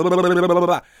out. Blah, blah, blah, blah, blah,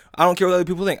 blah. I don't care what other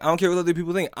people think. I don't care what other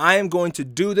people think. I am going to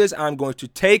do this. I'm going to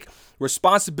take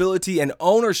responsibility and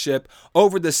ownership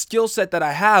over the skill set that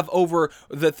I have, over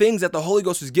the things that the Holy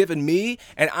Ghost has given me,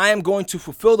 and I am going to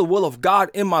fulfill the will of God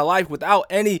in my life without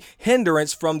any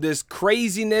hindrance from this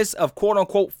craziness of quote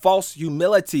unquote false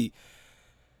humility.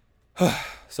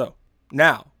 So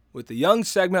now, with the young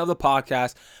segment of the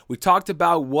podcast, we talked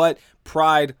about what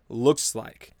pride looks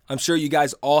like. I'm sure you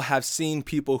guys all have seen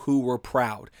people who were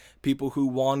proud, people who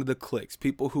wanted the clicks,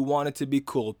 people who wanted to be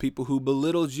cool, people who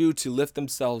belittled you to lift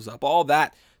themselves up, all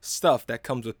that stuff that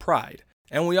comes with pride.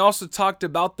 And we also talked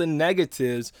about the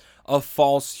negatives of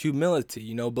false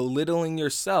humility, belittling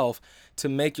yourself to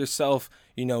make yourself,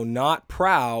 not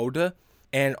proud,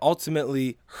 and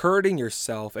ultimately hurting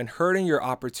yourself and hurting your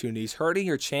opportunities, hurting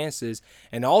your chances,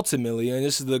 and ultimately, and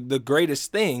this is the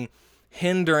greatest thing,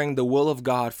 hindering the will of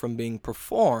God from being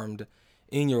performed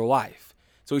in your life.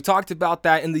 So we talked about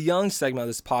that in the young segment of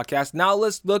this podcast. Now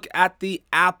let's look at the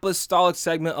apostolic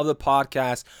segment of the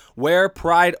podcast, where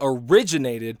pride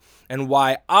originated and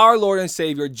why our Lord and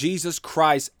Savior Jesus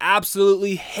Christ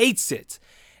absolutely hates it,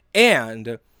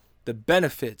 and the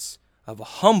benefits of a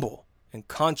humble and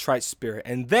contrite spirit.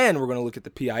 And then we're going to look at the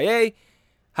PIA,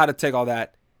 how to take all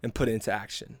that and put it into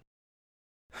action.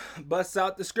 Bust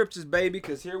out the scriptures, baby,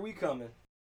 because here we coming.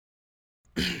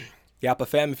 Yappa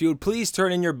fam, if you would please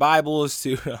turn in your Bibles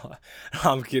to... No,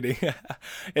 I'm kidding.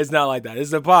 It's not like that.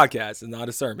 It's a podcast. It's not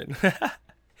a sermon.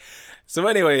 So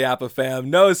anyway, Yappa fam,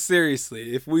 no,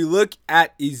 seriously. If we look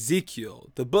at Ezekiel,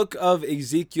 the book of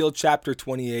Ezekiel chapter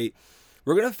 28,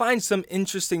 we're going to find some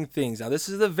interesting things. Now, this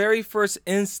is the very first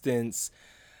instance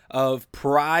of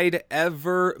pride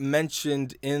ever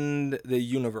mentioned in the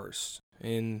universe,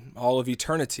 in all of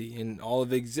eternity, in all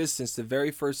of existence, the very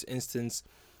first instance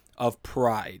of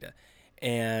pride.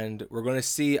 And we're going to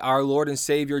see our Lord and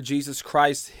Savior Jesus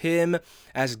Christ, him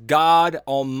as God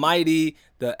Almighty,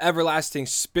 the everlasting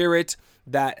Spirit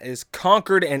that is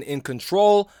conquered and in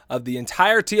control of the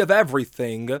entirety of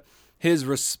everything, his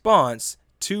response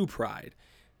to pride.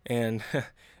 And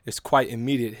it's quite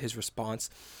immediate, his response.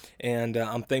 And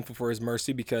I'm thankful for his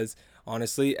mercy, because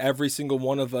honestly, every single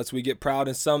one of us, we get proud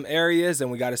in some areas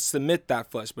and we got to submit that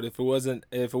flesh. But if it was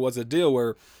a deal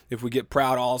where if we get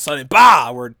proud, all of a sudden,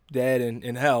 bah, we're dead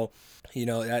in hell,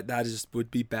 that just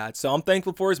would be bad. So I'm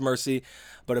thankful for his mercy.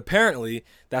 But apparently,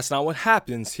 that's not what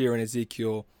happens here in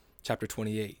Ezekiel chapter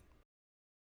 28.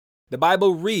 The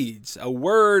Bible reads a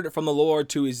word from the Lord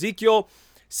to Ezekiel,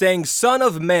 saying, Son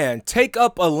of man, take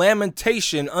up a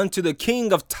lamentation unto the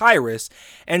king of Tyrus,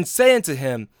 and say unto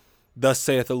him, Thus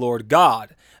saith the Lord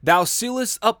God, Thou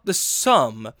sealest up the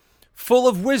sum, full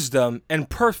of wisdom and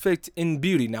perfect in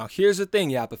beauty. Now here's the thing,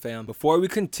 Yappa fam. Before we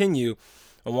continue,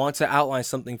 I want to outline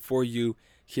something for you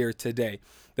here today.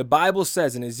 The Bible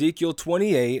says in Ezekiel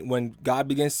 28, when God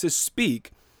begins to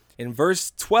speak, in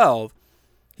verse 12,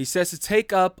 he says to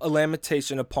take up a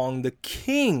lamentation upon the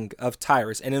king of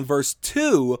Tyrus. And in verse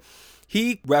 2,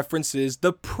 he references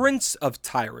the prince of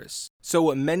Tyrus. So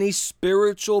what many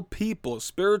spiritual people,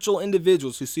 spiritual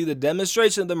individuals who see the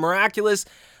demonstration of the miraculous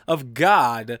of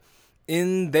God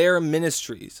in their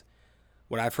ministries,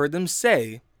 what I've heard them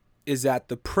say is that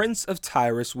the prince of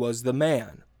Tyrus was the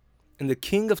man, and the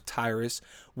king of Tyrus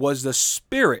was the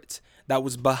spirit that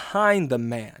was behind the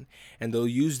man. And they'll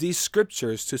use these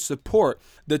scriptures to support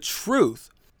the truth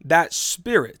that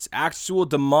spirits, actual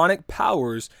demonic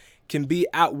powers, can be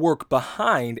at work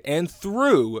behind and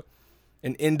through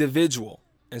an individual.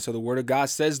 And so the word of God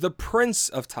says the prince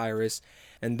of Tyrus,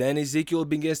 and then Ezekiel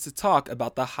begins to talk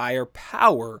about the higher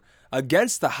power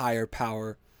against the higher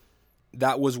power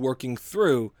that was working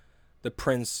through the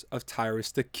prince of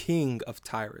Tyrus, the king of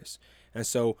Tyrus. And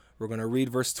so we're going to read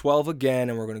verse 12 again,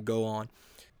 and we're going to go on,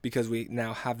 because we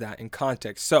now have that in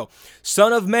context. So,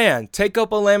 Son of man, take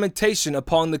up a lamentation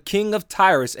upon the king of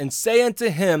Tyrus, and say unto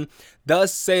him,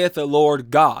 Thus saith the Lord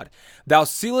God, Thou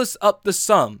sealest up the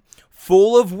sum,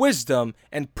 full of wisdom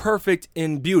and perfect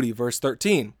in beauty. Verse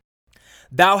 13,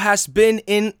 Thou hast been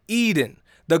in Eden,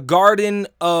 the garden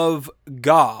of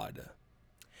God.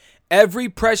 Every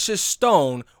precious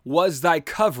stone was thy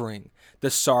covering, the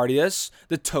sardius,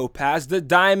 the topaz, the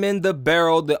diamond, the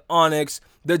beryl, the onyx,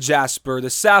 the jasper, the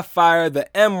sapphire,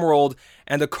 the emerald,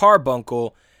 and the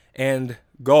carbuncle, and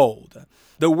gold.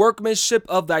 The workmanship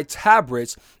of thy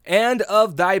tabrets and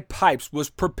of thy pipes was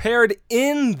prepared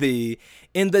in thee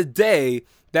in the day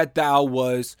that thou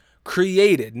was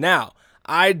created. Now,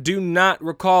 I do not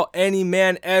recall any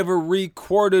man ever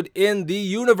recorded in the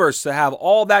universe to have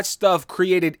all that stuff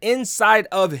created inside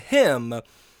of him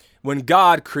when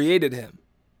God created him.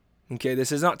 Okay,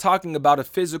 this is not talking about a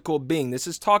physical being. This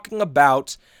is talking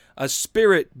about a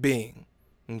spirit being.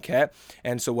 Okay,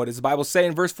 and so what does the Bible say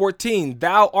in verse 14?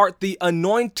 Thou art the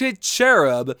anointed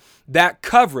cherub that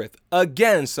covereth.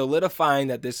 Again, solidifying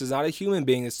that this is not a human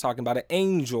being. It's talking about an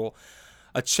angel,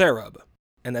 a cherub.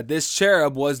 And that this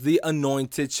cherub was the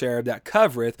anointed cherub that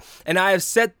covereth. And I have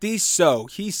set thee so.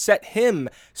 He set him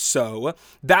so.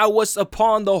 Thou wast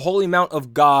upon the holy mount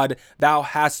of God. Thou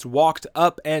hast walked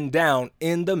up and down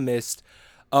in the midst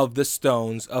of the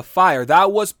stones of fire. Thou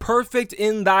wast perfect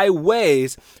in thy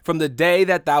ways from the day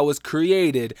that thou was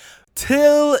created,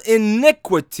 till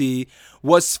iniquity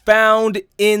was found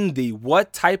in thee.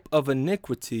 What type of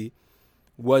iniquity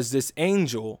was this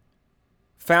angel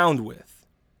found with?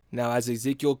 Now, as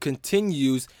Ezekiel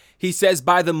continues, he says,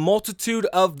 by the multitude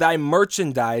of thy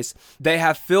merchandise, they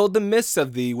have filled the midst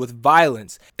of thee with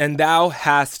violence, and thou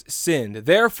hast sinned.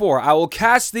 Therefore, I will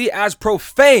cast thee as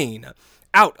profane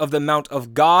out of the mount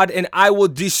of God, and I will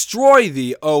destroy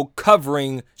thee, O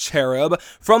covering cherub,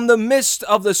 from the midst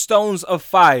of the stones of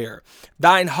fire.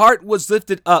 Thine heart was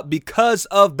lifted up because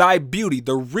of thy beauty.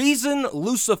 The reason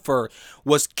Lucifer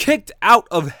was kicked out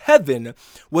of heaven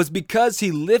was because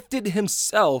he lifted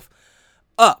himself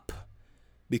up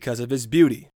because of his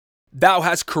beauty. Thou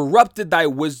hast corrupted thy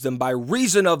wisdom by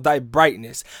reason of thy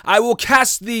brightness. I will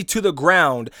cast thee to the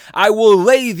ground. I will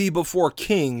lay thee before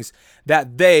kings,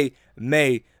 that they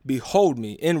may behold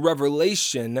me. In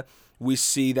Revelation, we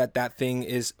see that thing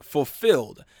is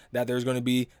fulfilled, that there's going to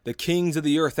be the kings of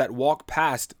the earth that walk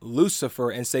past Lucifer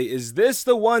and say, is this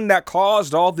the one that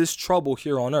caused all this trouble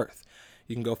here on earth?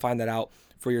 You can go find that out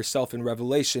for yourself in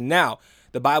Revelation. Now,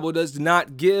 the Bible does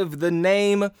not give the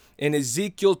name in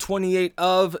Ezekiel 28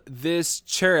 of this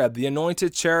cherub, the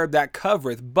anointed cherub that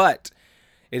covereth, but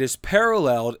it is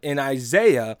paralleled in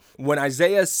Isaiah when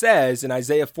Isaiah says in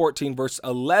Isaiah 14 verse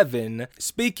 11,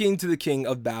 speaking to the king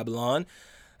of Babylon,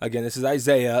 again, this is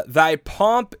Isaiah, thy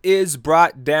pomp is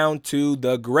brought down to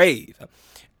the grave,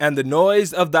 and the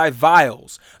noise of thy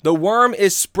vials. The worm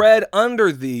is spread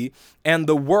under thee, and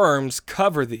the worms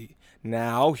cover thee.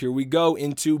 Now, here we go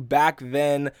into back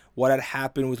then what had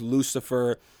happened with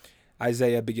Lucifer.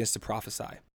 Isaiah begins to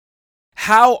prophesy.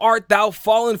 How art thou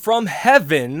fallen from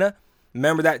heaven?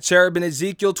 Remember that cherub in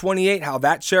Ezekiel 28, how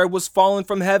that cherub was fallen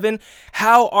from heaven?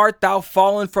 How art thou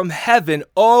fallen from heaven,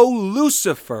 O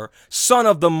Lucifer, son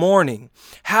of the morning?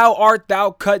 How art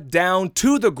thou cut down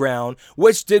to the ground,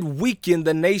 which did weaken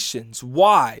the nations?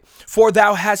 Why? For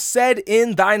thou hast said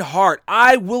in thine heart,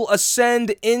 I will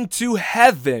ascend into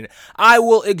heaven. I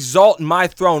will exalt my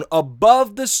throne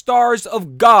above the stars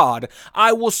of God.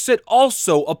 I will sit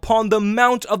also upon the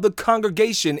mount of the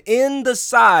congregation in the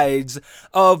sides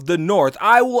of the north.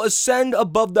 I will ascend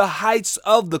above the heights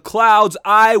of the clouds.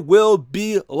 I will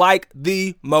be like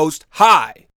the Most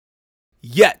High.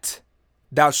 Yet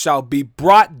thou shalt be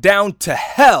brought down to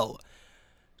hell,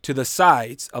 to the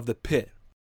sides of the pit.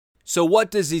 So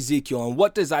what does Ezekiel and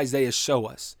what does Isaiah show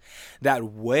us? That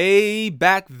way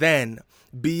back then,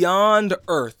 beyond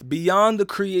earth, beyond the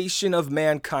creation of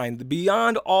mankind,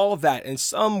 beyond all of that, in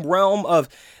some realm of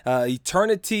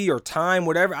eternity or time,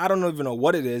 whatever, I don't even know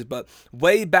what it is, but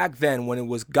way back then when it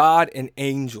was God and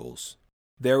angels,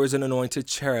 there was an anointed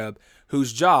cherub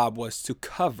whose job was to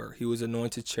cover. He was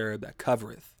anointed cherub that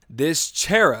covereth. This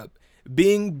cherub,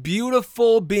 being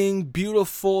beautiful,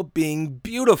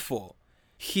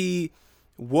 he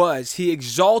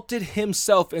exalted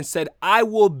himself and said, I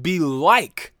will be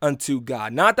like unto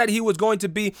God. Not that he was going to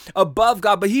be above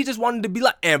God, but he just wanted to be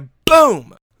like, and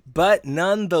boom. But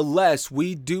nonetheless,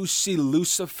 we do see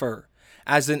Lucifer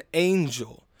as an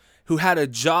angel who had a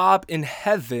job in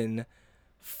heaven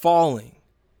falling,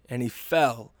 and he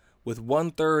fell with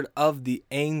 1/3 of the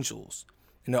angels.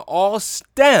 And it all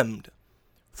stemmed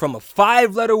from a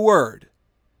 5-letter word,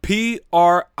 Pride,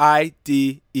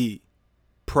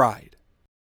 pride.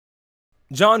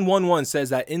 John 1:1 says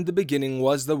that in the beginning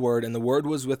was the Word, and the Word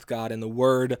was with God, and the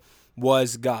Word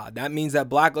was God. That means that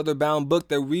black leather bound book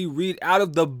that we read out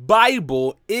of the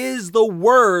Bible is the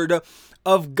Word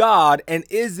of God and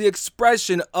is the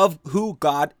expression of who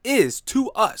God is to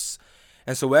us.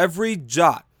 And so every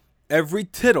jot, every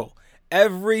tittle,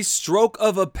 every stroke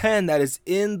of a pen that is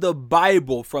in the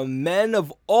Bible from men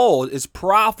of old is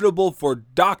profitable for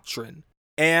doctrine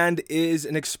and is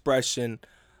an expression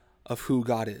of who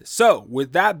God is. So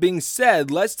with that being said,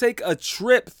 let's take a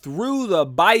trip through the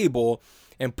Bible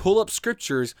and pull up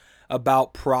scriptures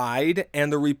about pride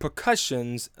and the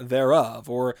repercussions thereof,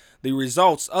 or the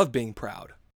results of being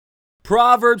proud.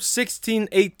 Proverbs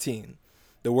 16:18.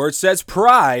 The word says,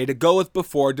 pride goeth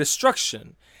before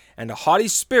destruction, and a haughty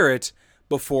spirit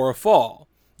before a fall.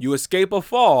 You escape a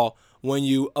fall when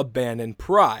you abandon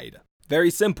pride.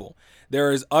 Very simple.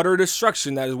 There is utter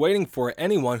destruction that is waiting for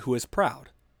anyone who is proud.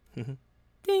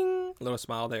 Ding. A little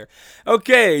smile there.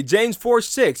 Okay, James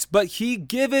 4:6. But he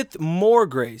giveth more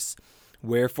grace.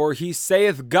 Wherefore he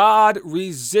saith, God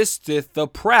resisteth the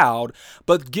proud,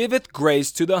 but giveth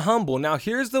grace to the humble. Now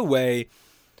here's the way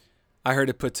I heard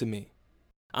it put to me.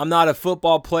 I'm not a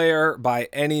football player by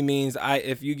any means.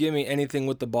 If you give me anything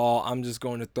with the ball, I'm just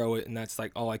going to throw it, and that's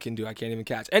like all I can do. I can't even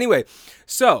catch. Anyway,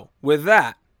 so with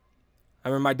that, I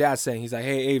remember my dad saying, he's like,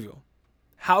 hey, Avil,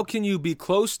 how can you be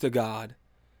close to God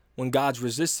when God's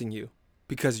resisting you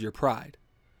because of your pride?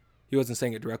 He wasn't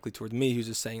saying it directly towards me. He was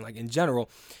just saying, like, in general,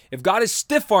 if God is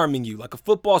stiff-arming you, like a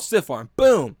football stiff-arm,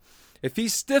 boom. If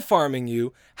he's stiff-arming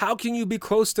you, how can you be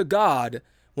close to God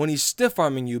when he's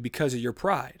stiff-arming you because of your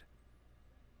pride?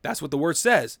 That's what the word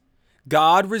says.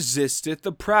 God resisteth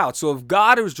the proud. So if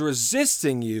God is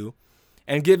resisting you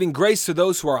and giving grace to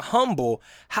those who are humble,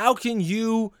 how can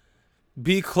you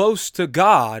be close to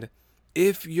God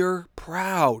if you're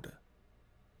proud?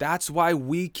 That's why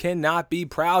we cannot be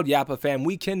proud, Yappa fam.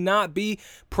 We cannot be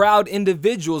proud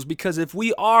individuals, because if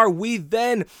we are, we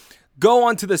then go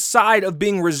onto the side of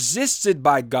being resisted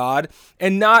by God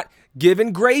and not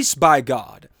given grace by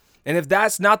God. And if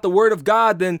that's not the word of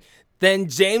God, then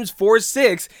James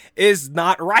 4:6 is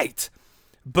not right.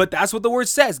 But that's what the word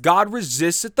says. God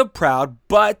resisteth the proud,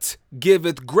 but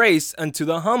giveth grace unto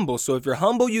the humble. So if you're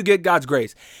humble, you get God's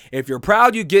grace. If you're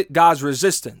proud, you get God's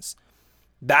resistance.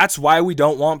 That's why we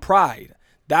don't want pride.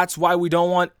 That's why we don't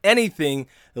want anything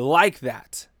like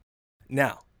that.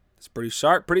 Now, it's pretty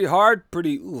sharp, pretty hard,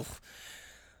 pretty oof.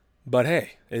 But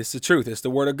hey, it's the truth. It's the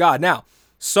word of God. Now,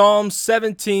 Psalm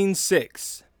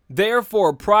 17:6.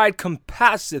 Therefore, pride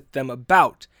compasseth them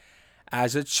about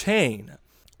as a chain.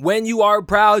 When you are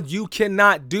proud, you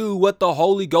cannot do what the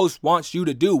Holy Ghost wants you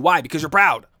to do. Why? Because you're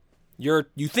proud. You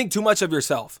think too much of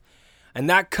yourself. And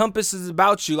that compasses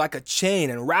about you like a chain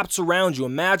and wraps around you.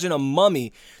 Imagine a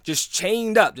mummy just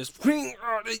chained up, just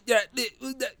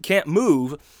can't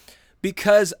move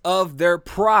because of their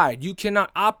pride. You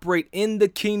cannot operate in the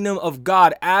kingdom of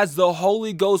God as the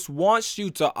Holy Ghost wants you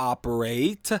to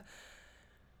operate.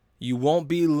 You won't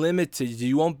be limited.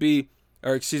 You won't be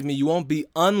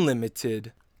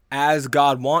unlimited as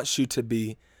God wants you to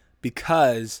be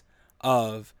because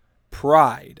of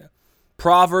pride.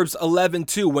 Proverbs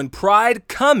 11:2. When pride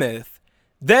cometh,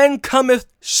 then cometh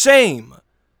shame,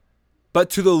 but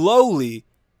to the lowly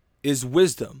is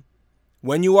wisdom.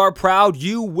 When you are proud,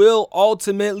 you will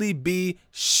ultimately be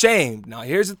shamed. Now,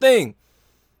 here's the thing.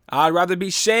 I'd rather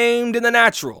be shamed in the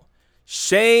natural,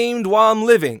 shamed while I'm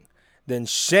living, than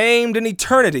shamed in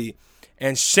eternity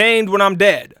and shamed when I'm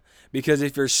dead. Because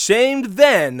if you're shamed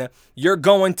then, you're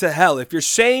going to hell. If you're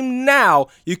shamed now,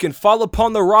 you can fall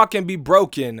upon the rock and be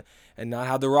broken, and not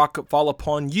have the rock fall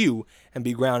upon you and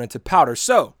be ground into powder.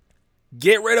 So,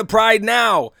 get rid of pride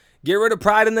now. Get rid of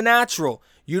pride in the natural.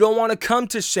 You don't want to come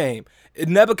to shame.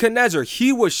 Nebuchadnezzar,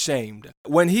 he was shamed.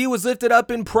 When he was lifted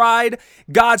up in pride,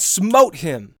 God smote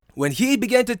him. When he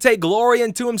began to take glory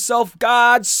into himself,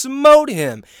 God smote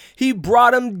him. He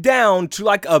brought him down to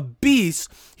like a beast.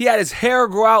 He had his hair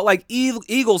grow out like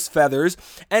eagle's feathers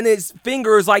and his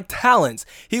fingers like talons.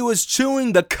 He was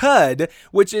chewing the cud,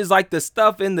 which is like the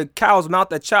stuff in the cow's mouth,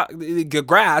 the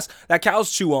grass that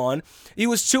cows chew on. He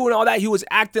was chewing all that. He was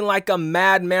acting like a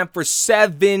madman for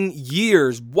 7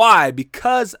 years. Why?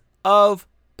 Because of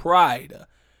pride.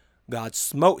 God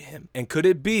smote him. And could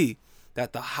it be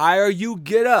that the higher you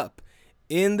get up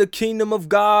in the kingdom of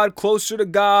God, closer to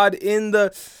God, in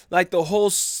the whole,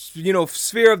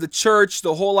 sphere of the church,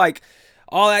 the whole,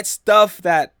 all that stuff,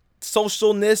 that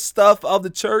socialness stuff of the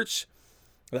church,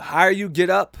 the higher you get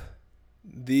up,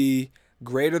 the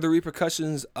greater the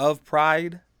repercussions of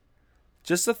pride?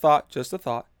 Just a thought.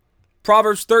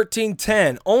 Proverbs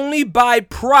 13:10, only by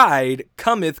pride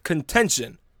cometh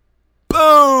contention.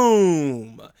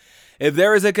 Boom! If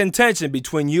there is a contention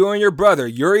between you and your brother,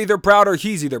 you're either proud or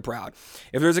he's either proud.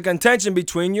 If there's a contention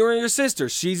between you and your sister,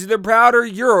 she's either proud or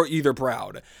you're either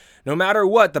proud. No matter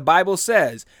what, the Bible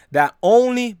says that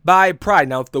only by pride.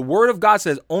 Now, if the word of God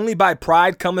says only by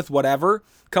pride cometh whatever,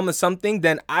 cometh something,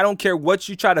 then I don't care what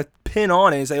you try to pin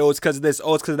on it and say, oh, it's because of this,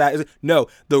 oh, it's because of that. No,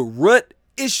 the root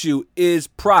issue is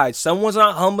pride. Someone's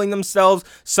not humbling themselves.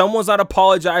 Someone's not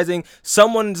apologizing.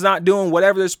 Someone's not doing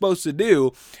whatever they're supposed to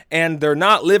do. And they're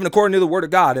not living according to the word of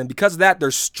God. And because of that,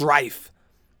 there's strife.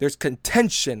 There's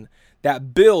contention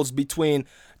that builds between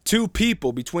two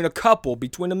people, between a couple,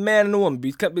 between a man and a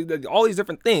woman, all these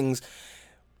different things.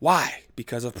 Why?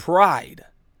 Because of pride,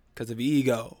 because of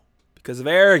ego, because of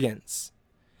arrogance.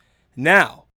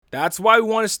 Now, that's why we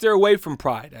want to steer away from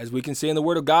pride. As we can see in the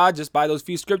Word of God, just by those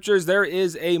few scriptures, there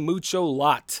is a mucho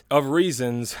lot of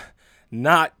reasons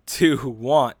not to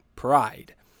want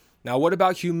pride. Now, what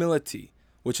about humility,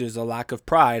 which is a lack of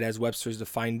pride, as Webster's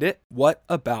defined it? What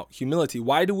about humility?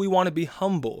 Why do we want to be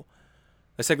humble?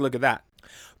 Let's take a look at that.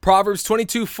 Proverbs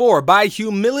 22:4, by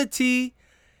humility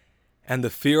and the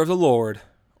fear of the Lord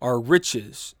are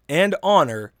riches and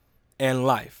honor and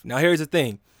life. Now, here's the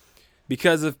thing.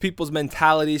 Because of people's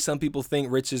mentality, some people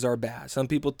think riches are bad. Some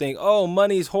people think, oh,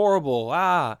 money's horrible.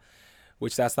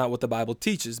 Which that's not what the Bible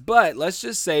teaches. But let's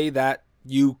just say that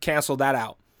you cancel that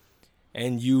out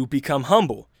and you become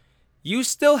humble. You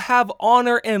still have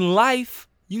honor and life.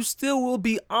 You still will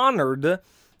be honored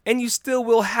and you still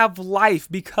will have life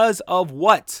because of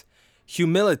what?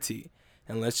 Humility.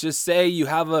 And let's just say you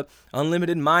have an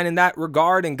unlimited mind in that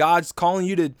regard and God's calling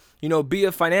you to, be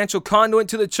a financial conduit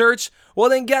to the church. Well,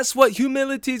 then guess what?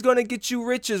 Humility is going to get you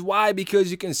riches. Why?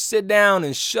 Because you can sit down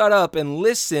and shut up and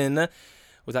listen.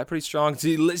 Was that pretty strong?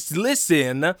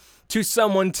 Listen to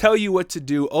someone tell you what to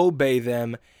do, obey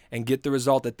them, and get the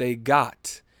result that they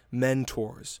got.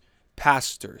 Mentors,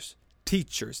 pastors,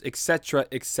 teachers, etc.,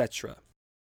 etc.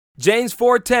 James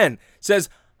 4:10 says,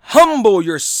 humble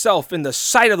yourself in the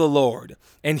sight of the Lord,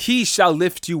 and he shall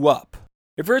lift you up.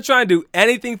 If you're trying to do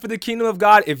anything for the kingdom of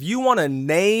God, if you want a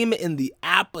name in the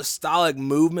apostolic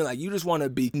movement, like you just want to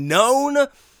be known,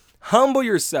 humble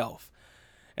yourself,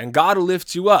 and God will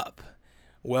lift you up.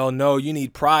 Well, no, you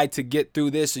need pride to get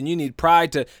through this, and you need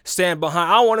pride to stand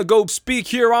behind. I want to go speak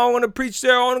here. I want to preach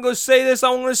there. I want to go say this. I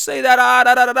want to say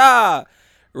that.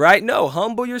 Right? No,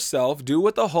 humble yourself. Do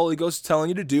what the Holy Ghost is telling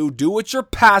you to do. Do what your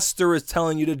pastor is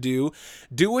telling you to do.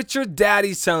 Do what your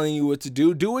daddy's telling you what to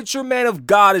do. Do what your man of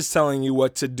God is telling you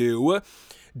what to do.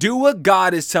 Do what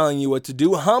God is telling you what to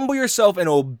do. Humble yourself and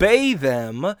obey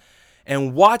them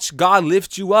and watch God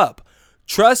lift you up.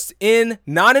 Trust in,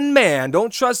 not in man.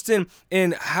 Don't trust in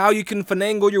how you can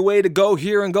finagle your way to go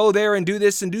here and go there and do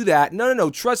this and do that. No.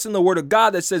 Trust in the word of God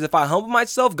that says if I humble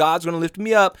myself, God's going to lift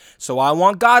me up. So I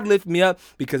want God to lift me up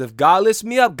because if God lifts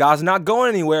me up, God's not going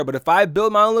anywhere. But if I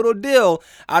build my own little deal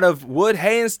out of wood,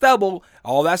 hay, and stubble,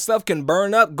 all that stuff can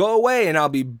burn up, go away, and I'll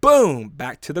be boom,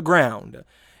 back to the ground.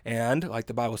 And like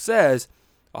the Bible says,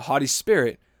 a haughty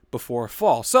spirit before a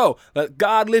fall. So let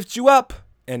God lift you up.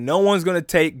 And no one's going to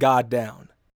take God down.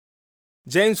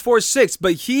 James 4:6,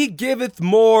 but he giveth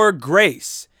more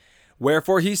grace.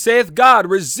 Wherefore he saith, God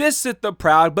resisteth the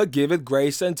proud, but giveth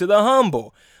grace unto the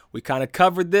humble. We kind of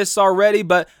covered this already,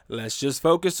 but let's just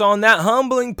focus on that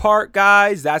humbling part,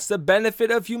 guys. That's the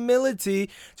benefit of humility,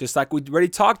 just like we already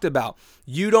talked about.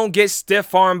 You don't get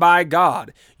stiff-armed by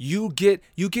God. You get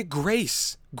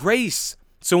grace. Grace.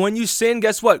 So when you sin,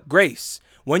 guess what? Grace.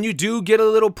 When you do get a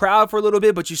little proud for a little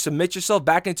bit, but you submit yourself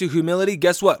back into humility,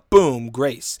 guess what? Boom,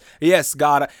 grace. Yes,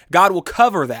 God will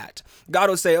cover that. God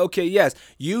will say, okay, yes,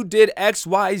 you did X,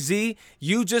 Y, Z.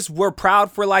 You just were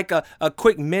proud for like a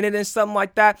quick minute and something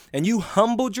like that, and you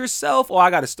humbled yourself. Oh,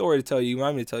 I got a story to tell you. You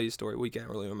remind me to tell you a story. We can't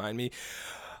really remind me.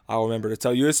 I'll remember to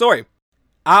tell you a story.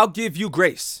 I'll give you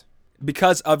grace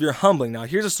because of your humbling. Now,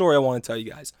 here's a story I want to tell you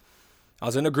guys. I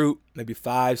was in a group, maybe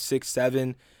 5, 6,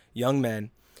 7 young men.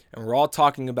 And we're all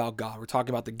talking about God. We're talking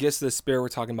about the gifts of the Spirit. We're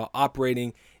talking about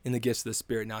operating in the gifts of the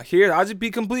Spirit. Now here, I'll just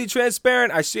be completely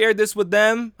transparent. I shared this with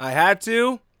them. I had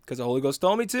to because the Holy Ghost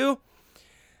told me to.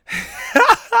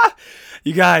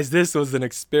 You guys, this was an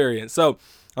experience. So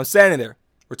I'm standing there.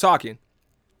 We're talking.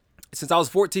 Since I was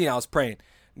 14, I was praying.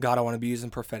 God, I want to be used in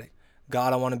prophetic.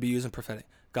 God, I want to be used in prophetic.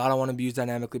 God, I want to be used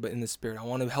dynamically, but in the Spirit. I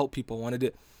want to help people. I want to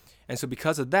do. And so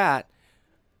because of that,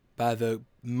 by the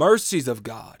mercies of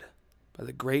God, by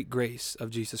the great grace of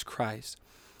Jesus Christ,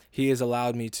 he has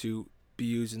allowed me to be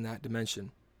used in that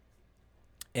dimension.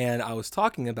 And I was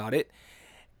talking about it,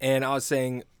 and I was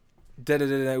saying,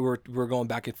 we're going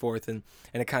back and forth, and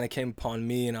it kind of came upon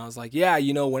me, and I was like, yeah,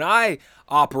 when I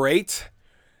operate,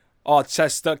 all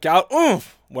chest stuck out,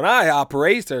 when I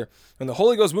operate, or when the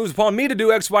Holy Ghost moves upon me to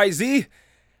do X, Y, Z,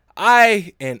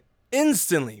 I am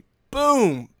instantly,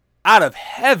 boom, out of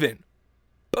heaven,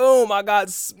 boom, I got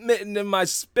smitten in my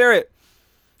spirit.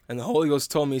 And the Holy Ghost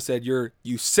told me, he said,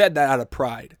 you said that out of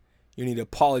pride. You need to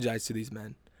apologize to these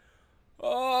men.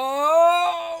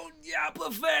 Oh,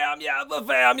 yappa fam.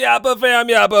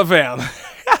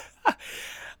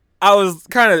 I was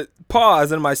kind of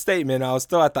paused in my statement. I was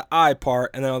still at the I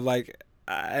part. And then I was like,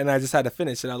 and I just had to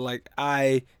finish it. I was like,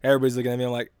 everybody's looking at me.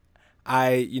 I'm like,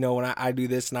 when I do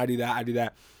this and I do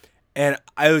that. And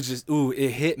I was just,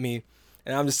 it hit me.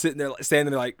 And I'm just standing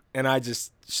there like, and I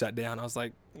just shut down. I was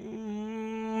like,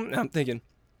 and I'm thinking,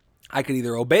 I could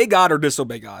either obey God or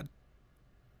disobey God.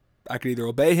 I could either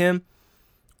obey him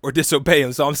or disobey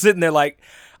him. So I'm sitting there like,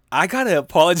 I gotta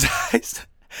apologize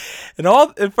in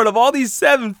front of all these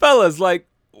 7 fellas. Like,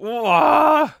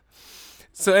 wah.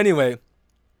 So anyway,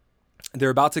 they're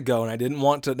about to go, and I didn't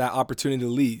want that opportunity to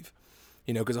leave,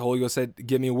 because the Holy Ghost said,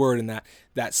 "Give me a word," and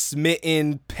that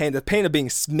smitten pain, the pain of being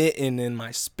smitten in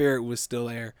my spirit was still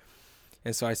there.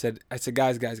 And so I said,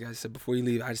 guys, I said, before you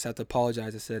leave, I just have to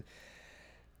apologize. I said,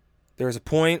 there was a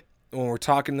point when we're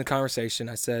talking in the conversation,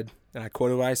 I said, and I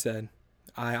quoted what I said,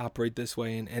 I operate this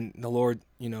way, and the Lord,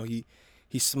 he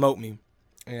smote me,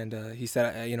 and he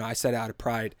said, I said it out of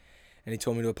pride, and he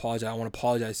told me to apologize. I want to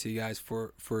apologize to you guys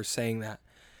for saying that.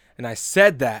 And I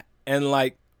said that, and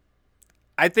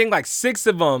I think 6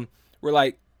 of them were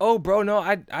like, "Oh, bro, no,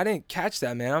 I didn't catch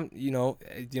that, man.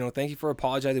 Thank you for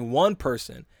apologizing." One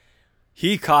person,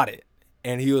 he caught it,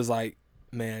 and he was like,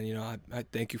 "Man, I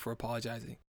thank you for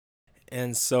apologizing."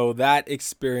 And so that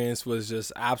experience was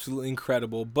just absolutely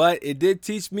incredible. But it did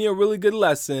teach me a really good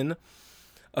lesson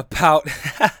about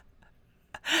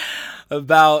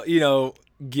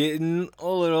getting a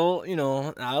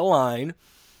little, out of line.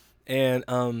 And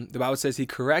the Bible says he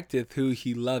correcteth who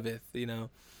he loveth,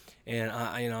 And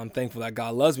I'm thankful that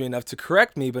God loves me enough to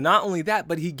correct me. But not only that,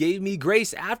 but he gave me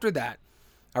grace after that.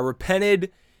 I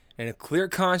repented, and a clear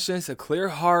conscience, a clear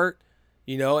heart,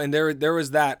 and there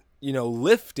was that,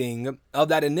 lifting of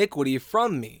that iniquity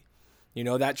from me.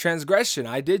 That transgression.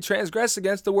 I did transgress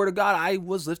against the word of God. I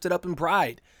was lifted up in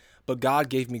pride, but God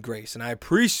gave me grace, and I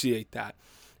appreciate that.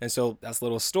 And so that's a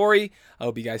little story. I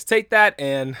hope you guys take that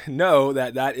and know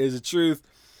that that is the truth.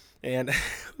 And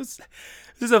this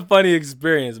is a funny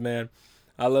experience, man.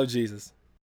 I love Jesus.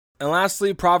 And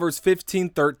lastly, Proverbs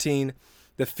 15:13,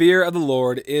 the fear of the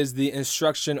Lord is the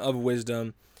instruction of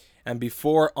wisdom, and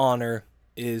before honor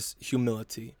is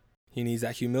humility. He needs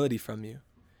that humility from you.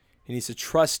 He needs to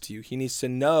trust you. He needs to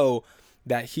know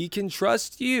that he can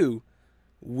trust you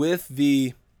with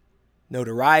the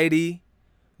notoriety,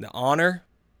 the honor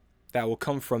that will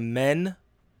come from men,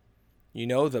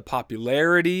 the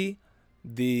popularity,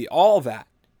 all that.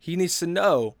 He needs to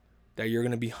know that you're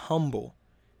going to be humble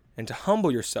and to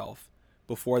humble yourself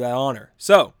before that honor.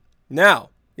 So now,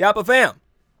 Yappa fam,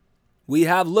 we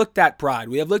have looked at pride.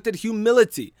 We have looked at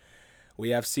humility.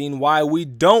 We have seen why we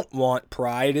don't want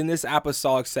pride in this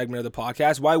apostolic segment of the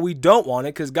podcast, why we don't want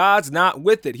it, because God's not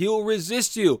with it. He will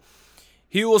resist you.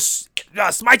 He will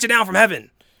smite you down from heaven.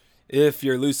 If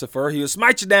you're Lucifer, he will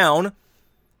smite you down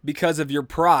because of your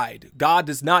pride. God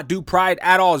does not do pride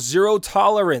at all. 0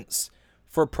 tolerance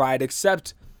for pride,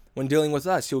 except when dealing with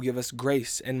us. He'll give us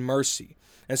grace and mercy.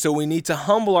 And so we need to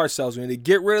humble ourselves. We need to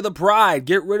get rid of the pride,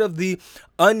 get rid of the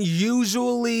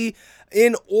unusually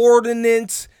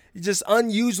inordinate, just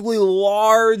unusually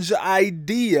large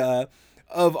idea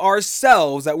of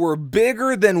ourselves that we're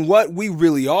bigger than what we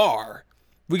really are.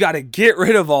 We got to get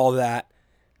rid of all that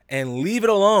and leave it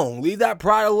alone. Leave that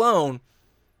pride alone.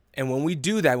 And when we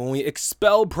do that, when we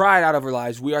expel pride out of our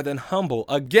lives, we are then humble.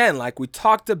 Again, like we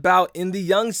talked about in the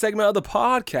young segment of the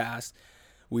podcast,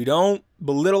 we don't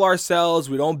belittle ourselves.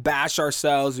 We don't bash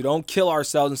ourselves. We don't kill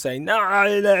ourselves and say, nah,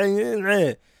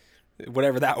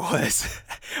 whatever that was.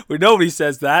 Nobody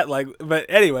says that. But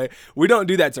anyway, we don't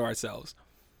do that to ourselves.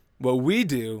 What we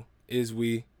do is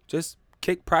we just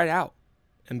kick pride out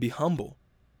and be humble,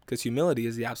 because humility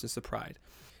is the absence of pride.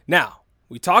 Now,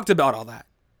 we talked about all that.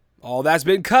 All that's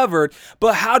been covered,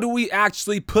 but how do we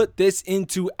actually put this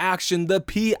into action? The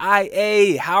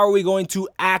PIA. How are we going to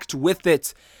act with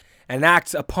it and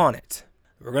act upon it?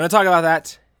 We're going to talk about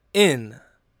that in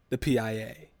the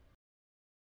PIA.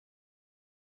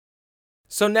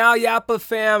 So now, Yappa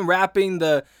fam, wrapping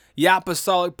the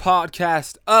Yapastolic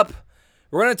podcast up,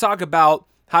 we're going to talk about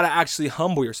how to actually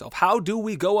humble yourself. How do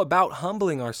we go about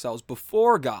humbling ourselves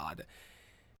before God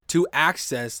to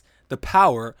access the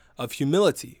power of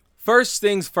humility? First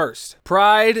things first,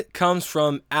 pride comes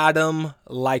from Adam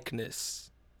likeness,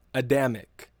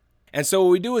 Adamic. And so what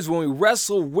we do is when we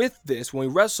wrestle with this, when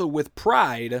we wrestle with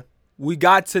pride, we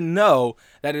got to know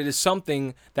that it is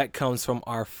something that comes from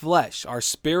our flesh. Our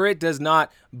spirit does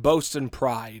not boast in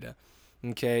pride,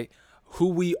 okay? Who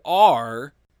we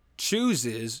are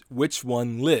chooses which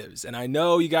one lives. And I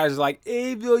know you guys are like,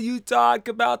 Avil, you talk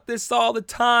about this all the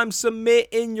time, submit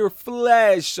in your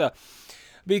flesh.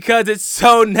 Because it's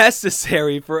so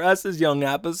necessary for us as young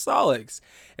apostolics.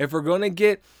 If we're going to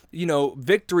get,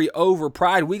 victory over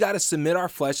pride, we got to submit our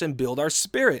flesh and build our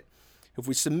spirit. if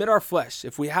we submit our flesh,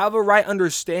 if we have a right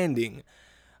understanding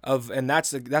of, and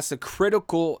that's a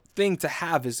critical thing to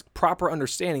have, is proper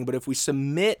understanding. But if we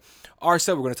submit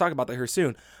ourselves, we're going to talk about that here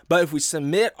soon, but if we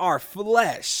submit our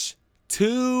flesh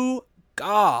to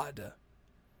God,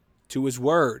 to his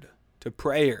word, to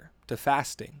prayer, to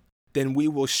fasting, then we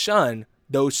will shun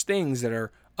those things that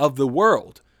are of the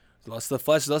world. Lust of the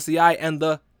flesh, lust of the eye, and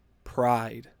the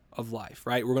pride of life,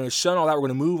 right? We're going to shun all that. We're going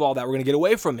to move all that. We're going to get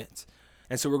away from it.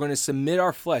 And so we're going to submit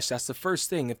our flesh. That's the first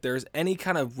thing. If there's any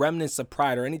kind of remnants of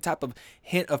pride or any type of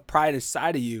hint of pride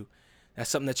inside of you, that's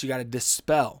something that you got to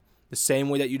dispel. The same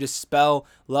way that you dispel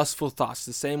lustful thoughts,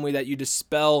 the same way that you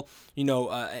dispel, an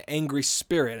angry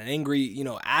spirit, an angry,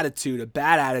 attitude, a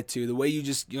bad attitude, the way you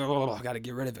just, I got to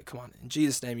get rid of it. Come on. In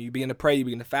Jesus' name, you begin to pray, you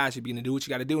begin to fast, you begin to do what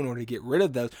you got to do in order to get rid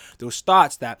of those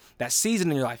thoughts, that season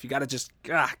in your life. You got to just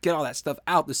get all that stuff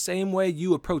out. The same way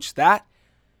you approach that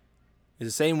is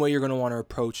the same way you're going to want to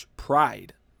approach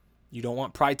pride. You don't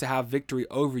want pride to have victory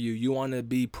over you. You want to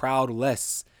be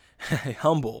proudless,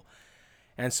 humble.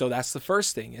 And so that's the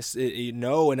first thing, is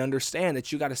know and understand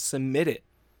that you got to submit it.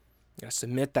 You got to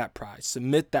submit that pride,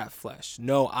 submit that flesh.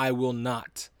 No, I will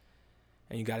not.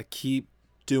 And you got to keep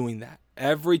doing that.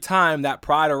 Every time that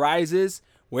pride arises,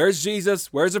 where's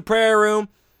Jesus? Where's the prayer room?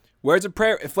 Where's the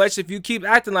prayer? Flesh, if you keep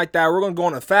acting like that, we're going to go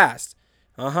on a fast.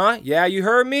 Yeah, you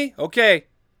heard me? Okay.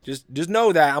 Just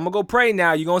know that. I'm going to go pray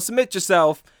now. You're going to submit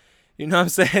yourself. You know what I'm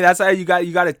saying? That's how you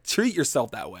got to treat yourself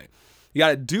that way. You got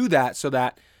to do that so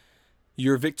that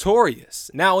you're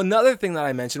victorious. Now, another thing that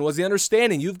I mentioned was the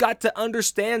understanding. You've got to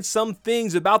understand some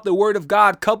things about the word of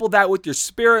God. Couple that with your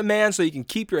spirit, man, so you can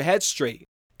keep your head straight.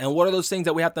 And what are those things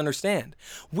that we have to understand?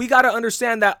 We got to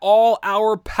understand that all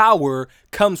our power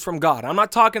comes from God. I'm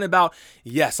not talking about,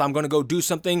 yes, I'm going to go do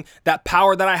something. That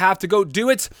power that I have to go do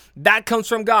it, that comes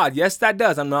from God. Yes, that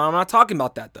does. I'm not talking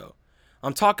about that, though.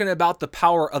 I'm talking about the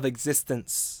power of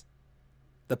existence.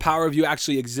 The power of you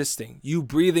actually existing, you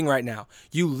breathing right now,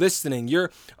 you listening,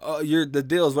 you're the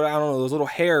deals, what I don't know, those little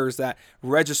hairs that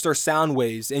register sound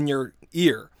waves in your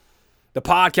ear, the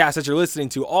podcast that you're listening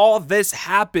to, all this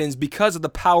happens because of the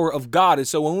power of God. And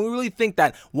so when we really think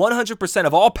that 100%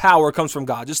 of all power comes from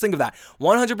God, just think of that.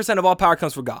 100% of all power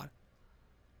comes from God.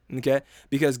 Okay?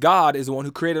 Because God is the one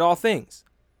who created all things.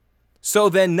 So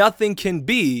then nothing can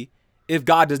be if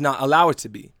God does not allow it to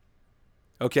be.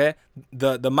 Okay,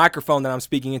 the microphone that I'm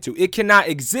speaking into, it cannot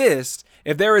exist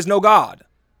if there is no God,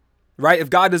 right?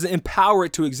 If God doesn't empower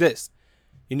it to exist.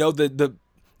 The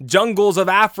jungles of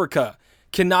Africa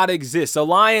cannot exist. A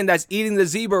lion that's eating the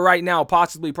zebra right now,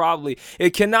 probably, it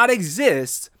cannot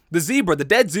exist. The zebra, the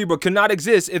dead zebra, cannot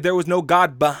exist if there was no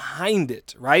God behind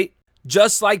it, right?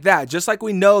 Just like that, just like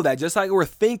we know that, just like we're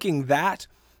thinking that,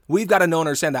 we've got to know and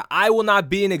understand that I will not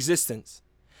be in existence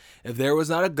if there was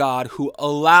not a God who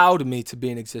allowed me to be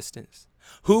in existence,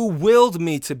 who willed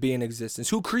me to be in existence,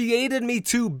 who created me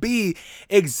to be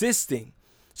existing.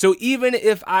 So even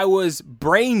if I was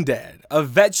brain dead, a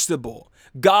vegetable,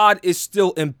 God is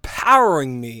still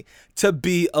empowering me to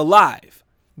be alive.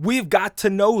 We've got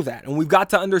to know that, and we've got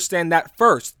to understand that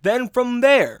first. Then from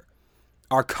there,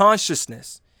 our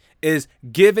consciousness is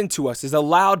given to us, is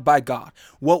allowed by God.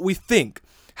 What we think,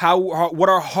 what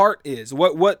our heart is,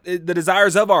 what the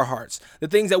desires of our hearts, the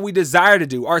things that we desire to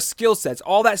do, our skill sets,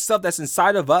 all that stuff that's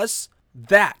inside of us,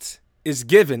 that is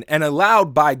given and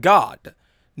allowed by God,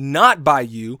 not by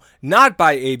you, not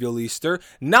by Abel Easter,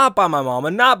 not by my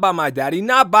mama, not by my daddy,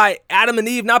 not by Adam and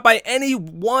Eve, not by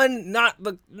anyone,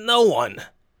 no one.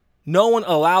 No one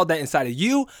allowed that inside of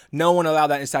you. No one allowed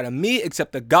that inside of me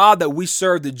except the God that we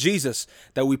serve, the Jesus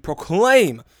that we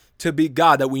proclaim to be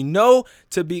God, that we know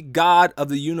to be God of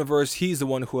the universe. He's the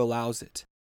one who allows it.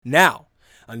 Now,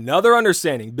 another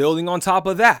understanding, building on top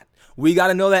of that, we got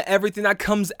to know that everything that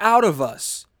comes out of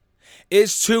us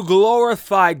is to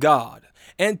glorify God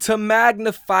and to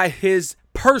magnify his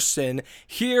person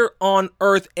here on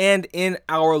earth and in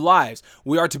our lives.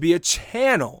 We are to be a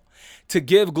channel to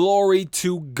give glory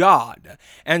to God.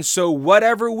 And so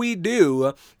whatever we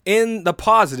do in the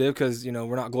positive, because,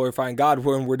 we're not glorifying God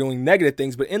when we're doing negative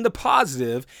things, but in the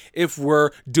positive, if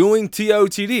we're doing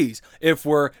TOTDs, if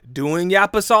we're doing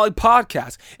Yapastolic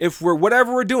podcasts, if we're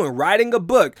whatever we're doing, writing a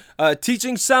book,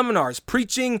 teaching seminars,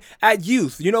 preaching at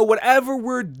youth, whatever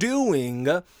we're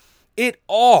doing, it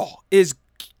all is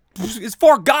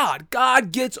for God.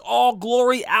 God gets all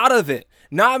glory out of it.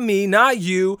 Not me, not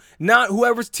you, not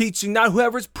whoever's teaching, not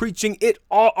whoever's preaching. It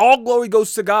all glory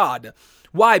goes to God.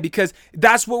 Why? Because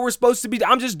that's what we're supposed to be.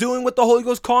 I'm just doing what the Holy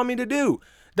Ghost called me to do.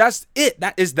 That's it.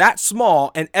 That is that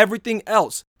small, and everything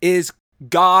else is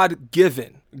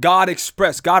God-given. God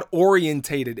expressed, God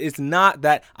orientated. It's not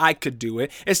that I could do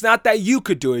it. It's not that you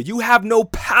could do it. You have no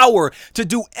power to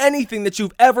do anything that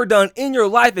you've ever done in your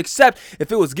life except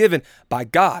if it was given by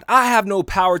God. I have no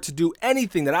power to do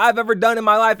anything that I've ever done in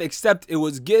my life except it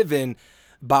was given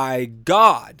by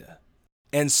God.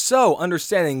 And so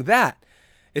understanding that,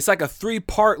 it's like a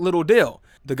 3-part little deal.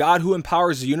 The God who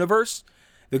empowers the universe,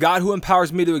 the God who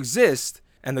empowers me to exist,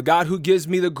 and the God who gives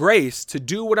me the grace to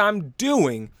do what I'm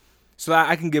doing so that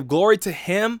I can give glory to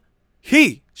him.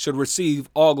 He should receive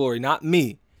all glory, not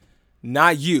me,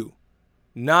 not you,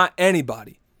 not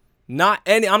anybody,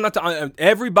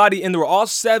 everybody in the world, all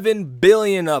 7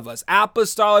 billion of us,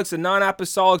 apostolics and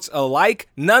non-apostolics alike,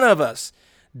 none of us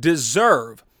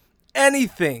deserve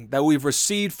anything that we've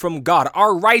received from God.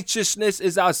 Our righteousness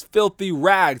is as filthy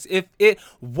rags. If it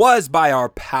was by our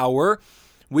power,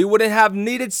 we wouldn't have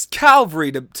needed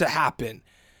Calvary to happen.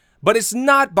 But it's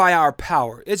not by our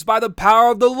power. It's by the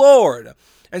power of the Lord.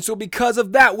 And so because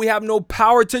of that, we have no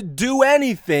power to do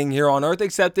anything here on earth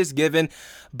except it's given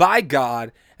by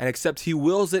God and except he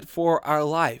wills it for our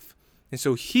life. And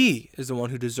so he is the one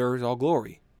who deserves all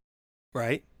glory,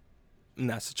 right? And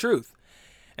that's the truth.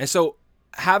 And so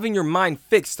having your mind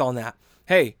fixed on that,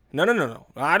 hey, no.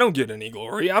 I don't get any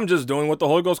glory. I'm just doing what the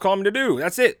Holy Ghost called me to do.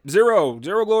 That's it. Zero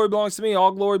glory belongs to me.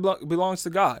 All glory belongs to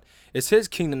God. It's his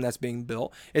kingdom that's being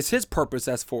built. It's his purpose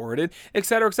that's forwarded,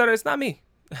 etc., etc. It's not me.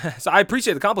 So I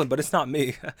appreciate the compliment, but it's not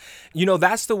me.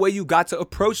 That's the way you got to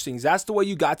approach things. That's the way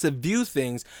you got to view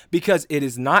things, because it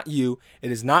is not you.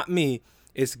 It is not me.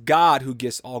 It's God who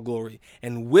gets all glory.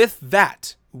 And with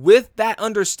that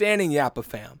understanding, Yappa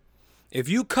fam, if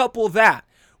you couple that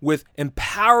with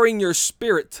empowering your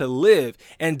spirit to live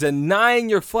and denying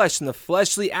your flesh and the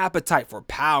fleshly appetite for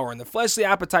power and the fleshly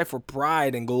appetite for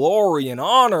pride and glory and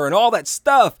honor and all that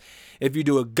stuff, if you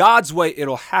do it God's way,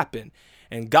 it'll happen.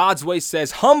 And God's way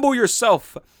says, humble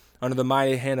yourself under the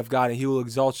mighty hand of God and he will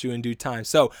exalt you in due time.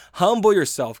 So humble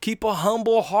yourself. Keep a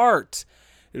humble heart.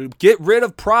 Get rid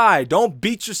of pride. Don't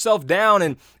beat yourself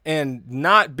down and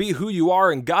not be who you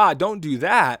are in God. Don't do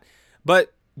that.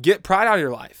 But get pride out of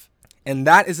your life. And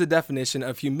that is the definition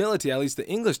of humility, at least the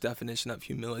English definition of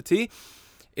humility,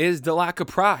 is the lack of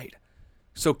pride.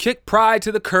 So kick pride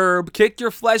to the curb, kick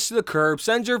your flesh to the curb,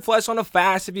 send your flesh on a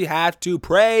fast if you have to,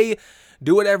 pray,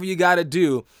 do whatever you got to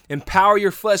do. Empower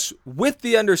your flesh with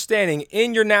the understanding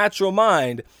in your natural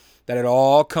mind that it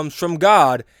all comes from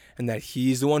God and that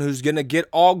he's the one who's going to get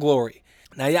all glory.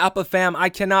 Now, Yappa fam, I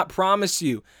cannot promise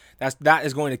you that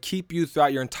is going to keep you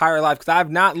throughout your entire life, because I have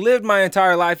not lived my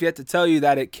entire life yet to tell you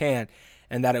that it can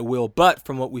and that it will. But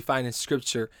from what we find in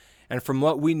Scripture and from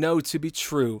what we know to be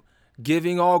true,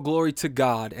 giving all glory to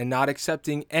God and not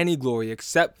accepting any glory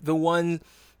except the one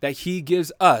that he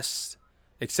gives us,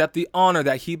 except the honor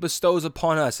that he bestows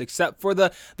upon us, except for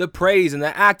the praise and the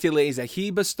accolades that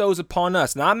he bestows upon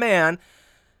us, not man,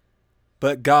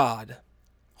 but God.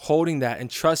 Holding that and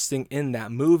trusting in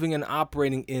that, moving and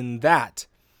operating in that.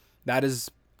 That is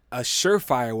a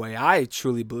surefire way, I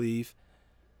truly believe,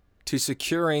 to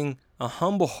securing a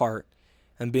humble heart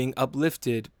and being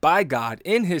uplifted by God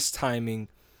in his timing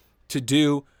to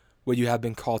do what you have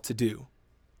been called to do.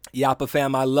 Yappa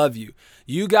fam, I love you.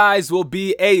 You guys will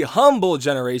be a humble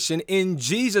generation. In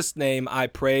Jesus' name, I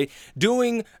pray,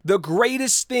 doing the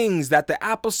greatest things that the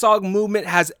apostolic movement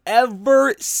has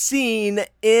ever seen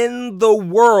in the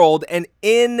world and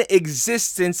in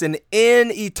existence and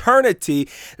in eternity.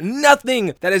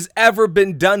 Nothing that has ever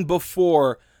been done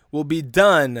before will be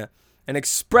done and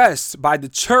expressed by the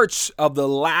church of the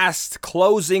last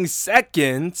closing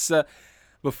seconds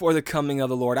before the coming of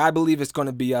the Lord. I believe it's going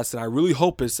to be us, and I really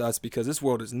hope it's us, because this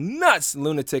world is nuts,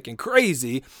 lunatic, and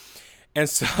crazy. And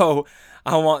so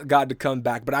I want God to come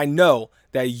back. But I know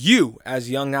that you, as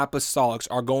young apostolics,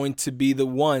 are going to be the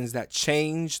ones that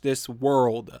change this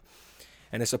world.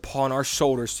 And it's upon our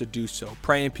shoulders to do so,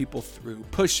 praying people through,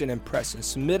 pushing and pressing,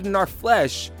 submitting our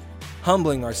flesh,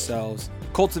 humbling ourselves,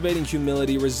 cultivating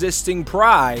humility, resisting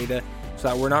pride, so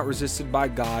that we're not resisted by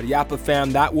God. Yappa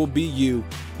fam, that will be you.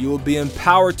 You will be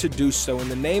empowered to do so. In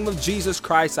the name of Jesus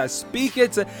Christ, I speak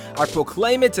it, I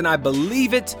proclaim it, and I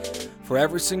believe it for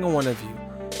every single one of you.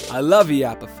 I love you,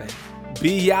 Yappa fam.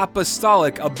 Be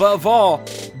Yapastolic. Above all,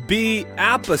 be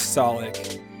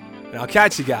apostolic. And I'll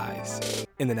catch you guys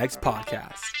in the next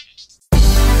podcast.